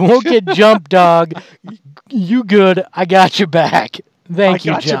 You won't get jumped, dog. You good? I got your back. Thank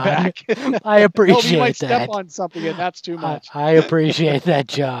you, got you John. back. I No, appreciate you might that. step on something, and that's too much. I appreciate that,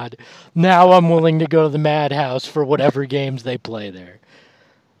 John. Now I'm willing to go to the Madhouse for whatever games they play there.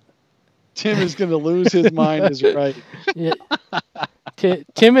 Tim is going to lose his mind. Is right. Yeah.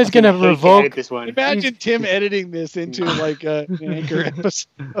 Tim is going to Hate to revoke. edit this one. Imagine Tim editing this into like an Anchor episode.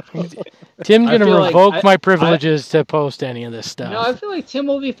 Tim's I going to feel like revoke my privileges to post any of this stuff. No, I feel like Tim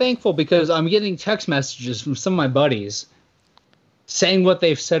will be thankful because I'm getting text messages from some of my buddies saying what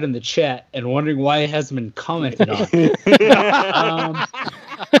they've said in the chat and wondering why it hasn't been commented on.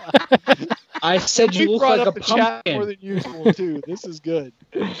 I said you We look brought like a up the chat more pumpkin. than usual too. This is good.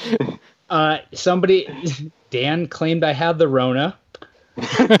 Dan claimed I had the Rona.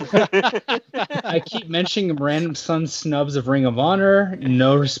 I keep mentioning random Sun snubs of Ring of Honor.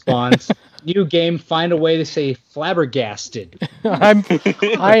 No response. New game. Find a way to say flabbergasted. I am that's a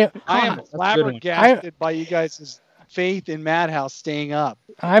good one. flabbergasted by you guys' faith in Madhouse staying up.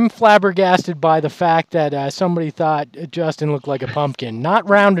 I'm flabbergasted by the fact that somebody thought Justin looked like a pumpkin. Not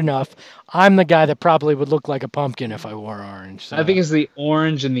round enough. I'm the guy that probably would look like a pumpkin if I wore orange. So. I think it's the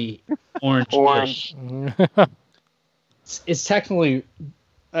orange and the orange. Orange. It's technically.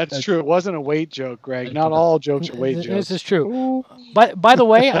 That's true. It wasn't a weight joke, Greg. Not all jokes are weight This jokes. is true. But by the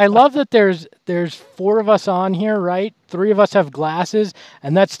way, I love that there's 4 of us on here, right? 3 of us have glasses,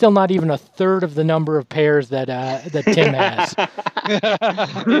 and that's still not even a third of the number of pairs that Tim has.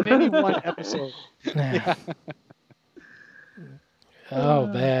 In any one episode. Oh,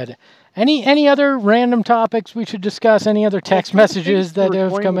 bad. Any other random topics we should discuss? Any other text messages that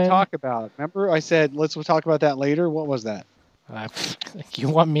have come in? Talk about. Remember, I said we'll talk about that later. What was that? You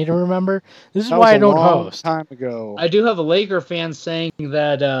want me to remember? This is That why was I don't a long host. Time ago. I do have a Laker fan saying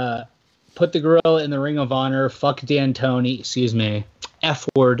that put the gorilla in the Ring of Honor. Fuck D'Antoni. Excuse me. F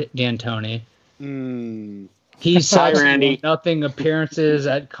word D'Antoni. He Sorry, Randy. Nothing. Appearances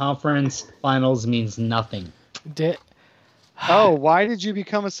at conference finals means nothing. Oh, why did you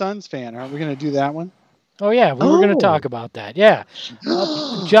become a Suns fan? Aren't we going to do that one? Oh yeah, we were going to talk about that. Yeah,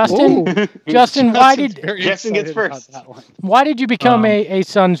 Justin. Justin, why did Justin gets first. why did you become a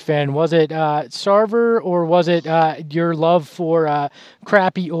Suns fan? Was it Sarver or was it your love for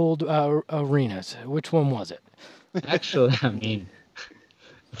crappy old arenas? Which one was it? Actually, I mean,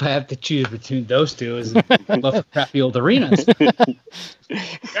 if I have to choose between those two, is love for crappy old arenas.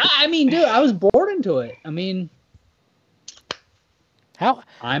 I mean, dude, I was born into it. I mean, How?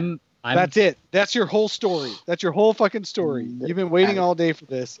 That's it. That's your whole story. That's your whole fucking story. You've been waiting all day for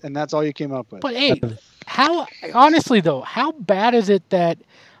this, and that's all you came up with. But hey, how honestly though, how bad is it that?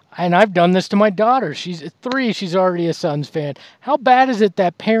 And I've done this to my daughter. She's 3. She's already a Suns fan. How bad is it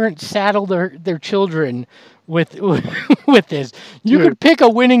that parents saddle their children with with this? You could pick a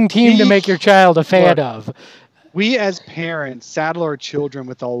winning team to make your child a fan of. We as parents saddle our children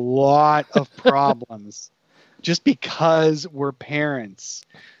with a lot of problems just because we're parents.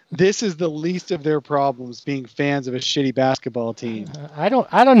 This is the least of their problems, being fans of a shitty basketball team. I don't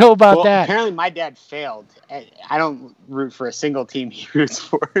know about that. Apparently, my dad failed. I don't root for a single team he roots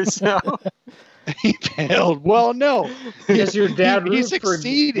for. So He failed. Well, no. does your dad He root for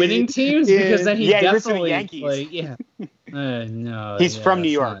succeeded winning teams? Because then he Yeah, he roots for the definitely Yankees. like, yeah. No, he's yeah, from New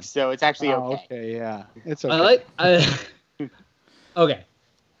it's York, not. so it's actually Oh, okay. okay, yeah. It's okay. Okay.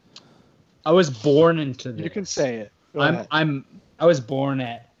 I was born into this. You can say it. Go ahead. I was born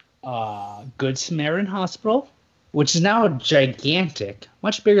at Good Samaritan Hospital, which is now gigantic,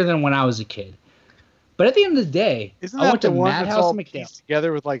 much bigger than when I was a kid. But at the end of the day, Isn't I that went the to one that's Madhouse all and McDowell. pieced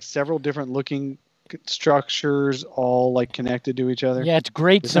together with like several different looking structures, all like connected to each other? Yeah, it's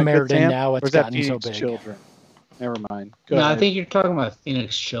Great Isn't that good, Samaritan Sam? now. Or It's is that gotten so Phoenix big. Children? Never mind. Go No, ahead. I think you're talking about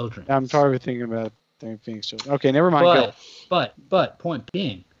Phoenix Children. I'm probably thinking about Phoenix Children. Okay, never mind. Go. But point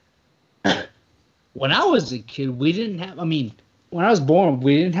being, when I was a kid, we didn't have. I mean, when I was born,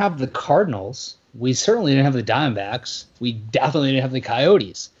 we didn't have the Cardinals. We certainly didn't have the Diamondbacks. We definitely didn't have the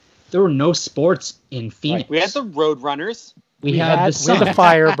Coyotes. There were no sports in Phoenix. We had the Roadrunners. We had the we had Suns. the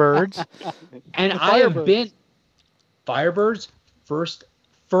Firebirds. And The I have Firebirds. been Firebirds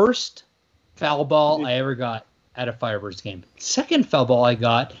first foul ball I ever got at a Firebirds game. Second foul ball I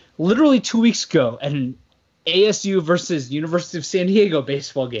got literally 2 weeks ago at an ASU versus University of San Diego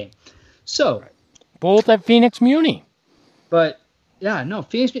baseball game. So, Both at Phoenix Muni. but yeah, no,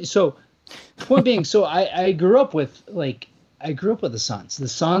 Phoenix. So, point being, so I grew up with the Suns. The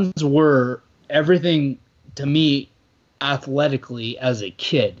Suns were everything to me athletically as a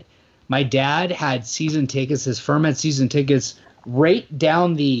kid. My dad had season tickets. His firm had season tickets right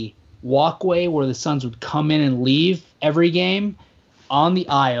down the walkway where the Suns would come in and leave every game on the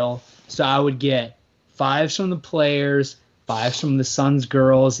aisle. So I would get 5s from the players, buys from the Suns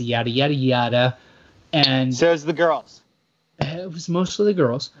girls, yada yada yada, and So it's the girls. it was mostly the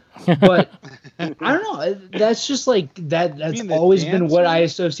girls. But I don't know. That's just like that. That's mean the always been what I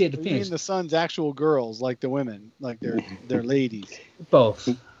dancers? associate the You mean Phoenix. the Suns' actual girls, like the women, like they're ladies. Both.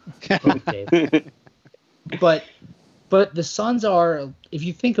 Both, Dave. But the Suns are, if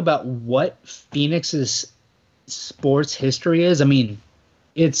you think about what Phoenix's sports history is, I mean,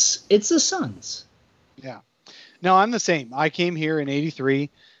 it's the Suns. Yeah. No, I'm the same. I came here in '83,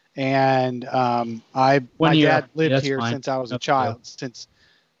 and my dad lived here since I was a child, since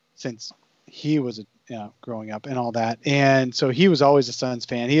he was growing up and all that, and so he was always a Suns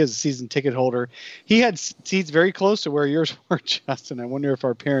fan. He is a season ticket holder. He had seats very close to where yours were, Justin. I wonder if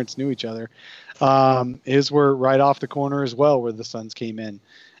our parents knew each other. His were right off the corner as well, where the Suns came in,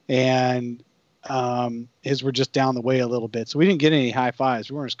 and his were just down the way a little bit. So we didn't get any high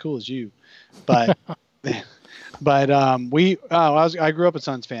fives. We weren't as cool as you, but I grew up a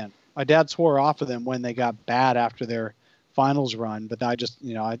Suns fan. My dad swore off of them when they got bad after their finals run, but I just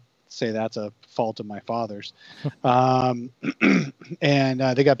I say that's a fault of my father's. And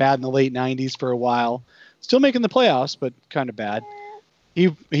they got bad in the late 90s for a while, still making the playoffs, but kind of bad.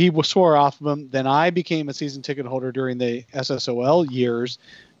 He swore off of them. Then I became a season ticket holder during the SSOL years,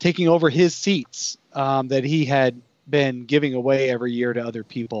 taking over his seats that he had been giving away every year to other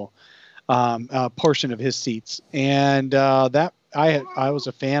people, a portion of his seats. And that I was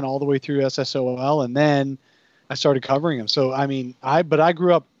a fan all the way through SSOL, and then I started covering him. So I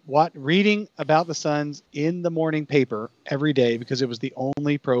grew up reading about the Suns in the morning paper every day because it was the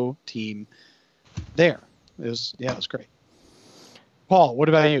only pro team there. It was great. Paul, what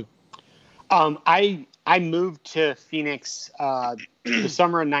about you? I moved to Phoenix the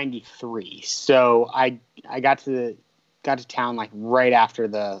summer of '93, so I got to town like right after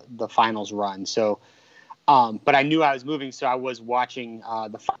the finals run. So, but I knew I was moving, so I was watching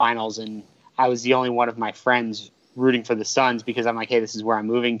the finals, and I was the only one of my friends rooting for the Suns because I'm like, hey, this is where I'm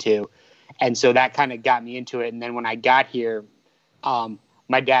moving to, and so that kind of got me into it. And then when I got here,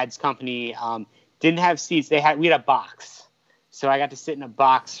 my dad's company didn't have seats; we had a box. So I got to sit in a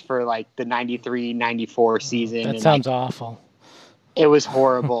box for like the '93-'94 season. That sounds awful. It was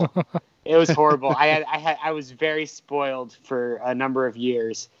horrible. It was horrible. I was very spoiled for a number of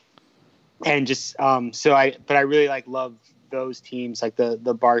years, and just but I really loved those teams, like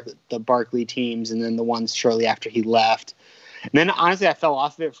the Barkley teams, and then the ones shortly after he left. And then honestly, I fell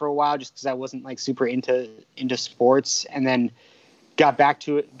off of it for a while just because I wasn't like super into sports, and then got back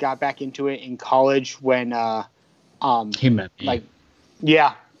into it in college when. He met me.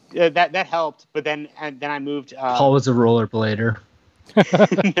 That helped. But then I moved. Paul was a rollerblader.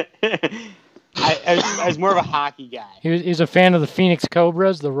 I was more of a hockey guy. He was a fan of the Phoenix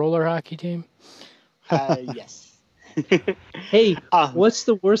Cobras, the roller hockey team. Yes. Hey, what's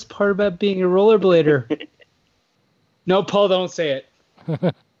the worst part about being a rollerblader? No, Paul, don't say it.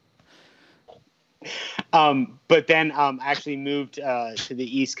 But then I actually moved to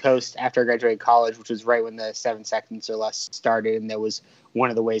the East Coast after I graduated college, which was right when the 7 Seconds or Less started, and that was one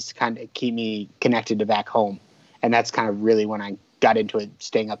of the ways to kind of keep me connected to back home. And that's kind of really when I got into it,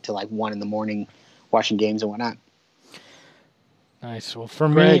 staying up till like 1 a.m, watching games and whatnot. Nice. Well, for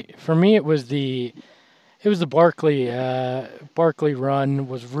me, it was the Barkley run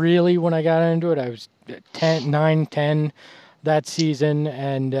was really when I got into it. I was 10 that season,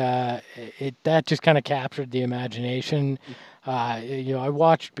 and that just kind of captured the imagination. I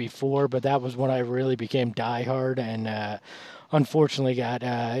watched before, but that was when I really became diehard, and unfortunately got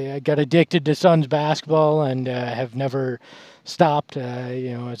addicted to Suns basketball, and have never stopped.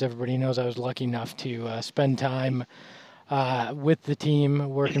 As everybody knows, I was lucky enough to spend time with the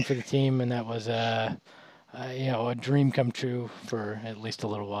team, working for the team, and that was a dream come true for at least a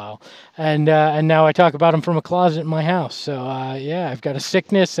little while. And now I talk about them from a closet in my house. So, I've got a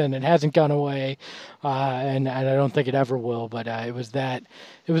sickness and it hasn't gone away. And I don't think it ever will. But it was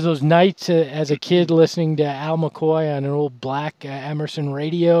those nights as a kid listening to Al McCoy on an old black Emerson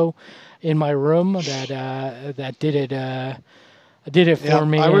radio in my room that did it for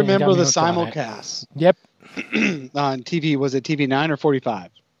me. I remember the hooked on it. simulcast. Yep. On TV, was it TV 9 or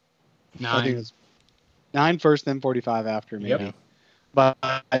 45? 9. I think it was 9 first, then 45 after, maybe. Yep. But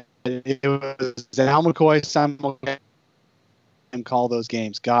it was Al McCoy simulcast and call those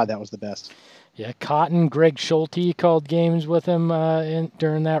games. God, that was the best. Yeah, Cotton, Greg Schulte called games with him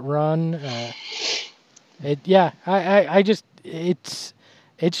during that run. It's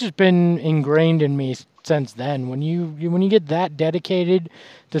just been ingrained in me since then. When you get that dedicated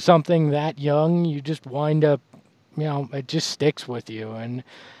to something that young, you just wind up, it just sticks with you. And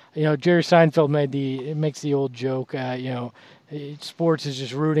Jerry Seinfeld makes the old joke, sports is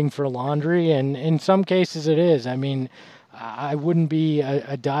just rooting for laundry, and in some cases it is. I mean, I wouldn't be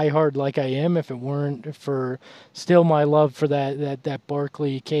a diehard like I am if it weren't for still my love for that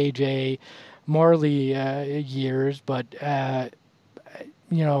Barkley, KJ, Marley years, but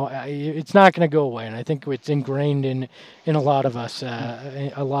it's not going to go away, and I think it's ingrained in a lot of us,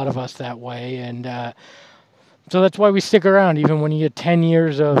 that way, and so that's why we stick around. Even when you get 10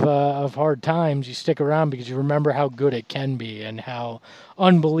 years of hard times, you stick around because you remember how good it can be and how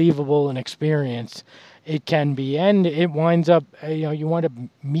unbelievable an experience it can be. And it winds up, you wind up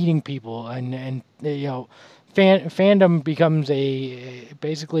meeting people, and fandom becomes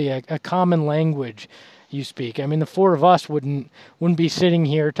basically a common language you speak. I mean, the four of us wouldn't be sitting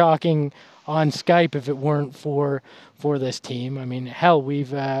here talking on Skype if it weren't for this team. I mean, hell, we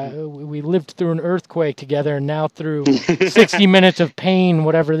lived through an earthquake together, and now through 60 minutes of pain,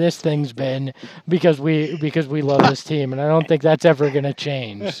 whatever this thing's been, because we love this team, and I don't think that's ever going to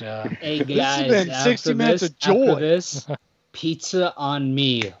change. So. Hey This guys, has been 60 minutes of joy. After this, pizza on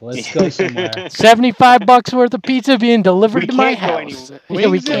me. Let's go somewhere. $75 worth of pizza being delivered We to my can't go house. anywhere. Yeah, we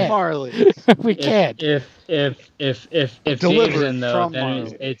Wings and can't. Marley. We can't. If Delivered James in though, from then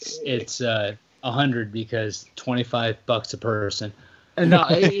Marley. it's 100 because $25 a person. And no,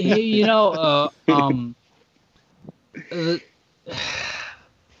 you know,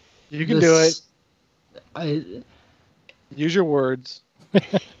 You can do it. I, Use your words.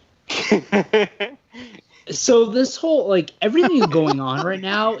 so this whole like everything going on right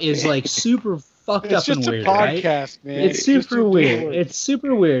now is like super fucked It's up and just a weird, right? podcast, man. It's just super your weird. words. It's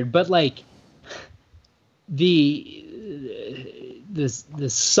super weird, but like the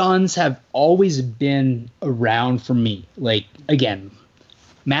Suns have always been around for me. Like again,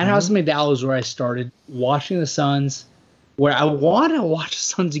 Madhouse and McDowell is where I started watching the Suns, where I want to watch the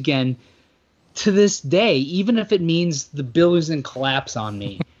Suns again to this day, even if it means the buildings collapse on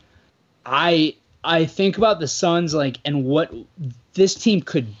me. I think about the Suns like and what this team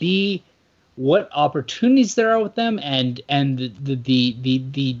could be, what opportunities there are with them, and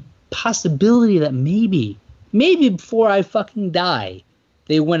the possibility that maybe before I fucking die,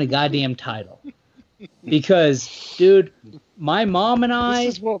 they win a goddamn title. Because, dude, my mom and I,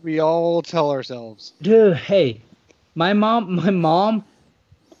 This is what we all tell ourselves. dude, hey, my mom,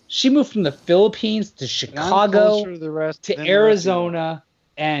 she moved from the Philippines to And I'm Chicago closer to the rest to than the rest of you. Arizona,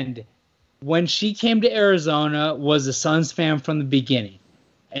 and when she came to Arizona, was a Suns fan from the beginning,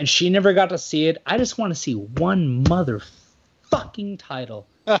 and she never got to see it. I just want to see one motherfucking title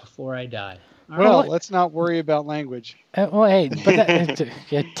before I die. All right? Well, let's not worry about language. Well, hey, but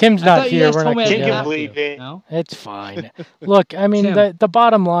Tim's I not thought you here. guys We're told not me I gonna Tim didn't can have believe to. it. No? It's fine. Look, I mean, Tim. the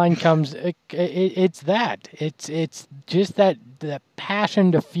bottom line comes. It's that. It's just that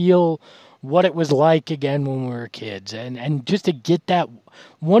passion to feel what it was like again when we were kids, and just to get that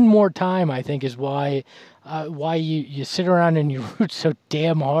one more time, I think is why you sit around and you root so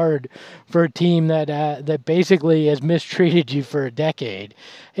damn hard for a team that basically has mistreated you for a decade,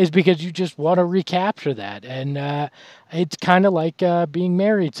 is because you just want to recapture that. And it's kind of like being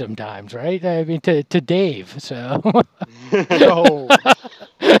married sometimes, right? I mean, to Dave. So No,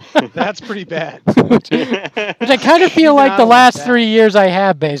 that's pretty bad. which I kind of feel Even like I the was last bad. 3 years I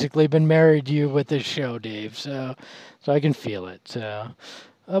have basically been married to you with this show, Dave. So I can feel it. So.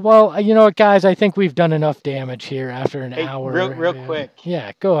 Well, you know what, guys? I think we've done enough damage here after an Hey, hour. real quick.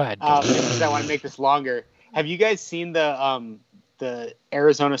 Yeah, go ahead. Because I want to make this longer. Have you guys seen the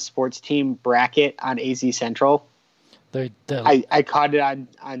Arizona sports team bracket on AZ Central? I caught it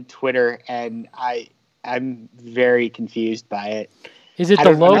on Twitter, and I'm very confused by it. Is it I the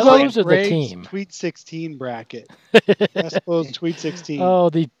don't know. logos or the Greg's team? Tweet 16 bracket. I suppose Tweet 16. Oh,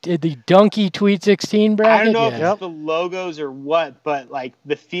 the Donkey Tweet 16 bracket. I don't know Yeah. if it's the logos or what, but like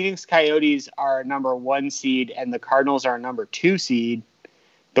the Phoenix Coyotes are number 1 seed and the Cardinals are number 2 seed.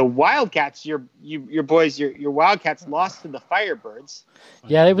 The Wildcats, your boys, your Wildcats lost to the Firebirds.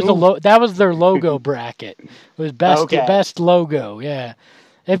 Yeah, it was that was their logo bracket. It was best logo. Yeah.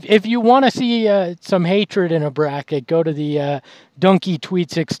 If you want to see some hatred in a bracket, go to the Donkey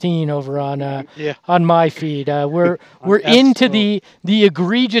Tweet 16 over on on my feed. We're into the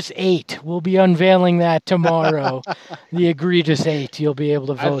egregious 8. We'll be unveiling that tomorrow. The egregious 8. You'll be able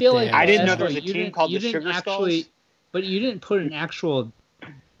to vote. I feel like there. I didn't know Esther, there was a you team didn't- called you the didn't Sugar actually, Skulls. but you didn't put an actual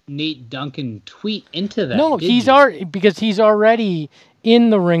Nate Duncan tweet into that. No, did he's you? already because he's already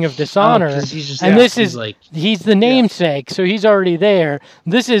in the Ring of Dishonor, 'cause he's just- and yeah, this he's is like- he's the namesake, so he's already there.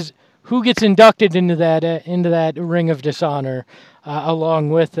 This is who gets inducted into that Ring of Dishonor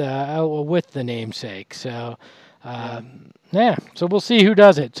along with the namesake. So Yeah, so we'll see who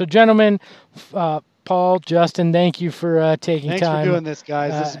does it. So, gentlemen, Paul, Justin, thank you for taking Thanks time. for doing this,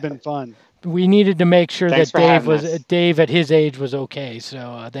 guys. This has been fun. We needed to make sure Thanks that for having us. Dave at his age was okay.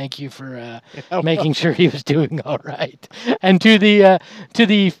 So thank you for making sure he was doing all right. And to the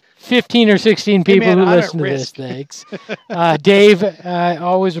 15 or 16 people man, who I'm at listen to this, risk. thanks. Dave, I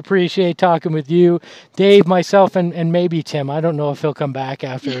always appreciate talking with you. Dave, myself, and maybe Tim. I don't know if he'll come back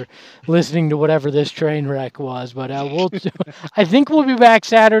after listening to whatever this train wreck was, but I think we'll be back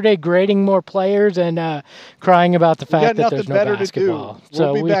Saturday grading more players and crying about the We got fact that nothing there's no better basketball. to do.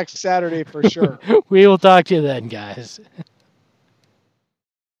 We'll be back Saturday for sure. We will talk to you then, guys.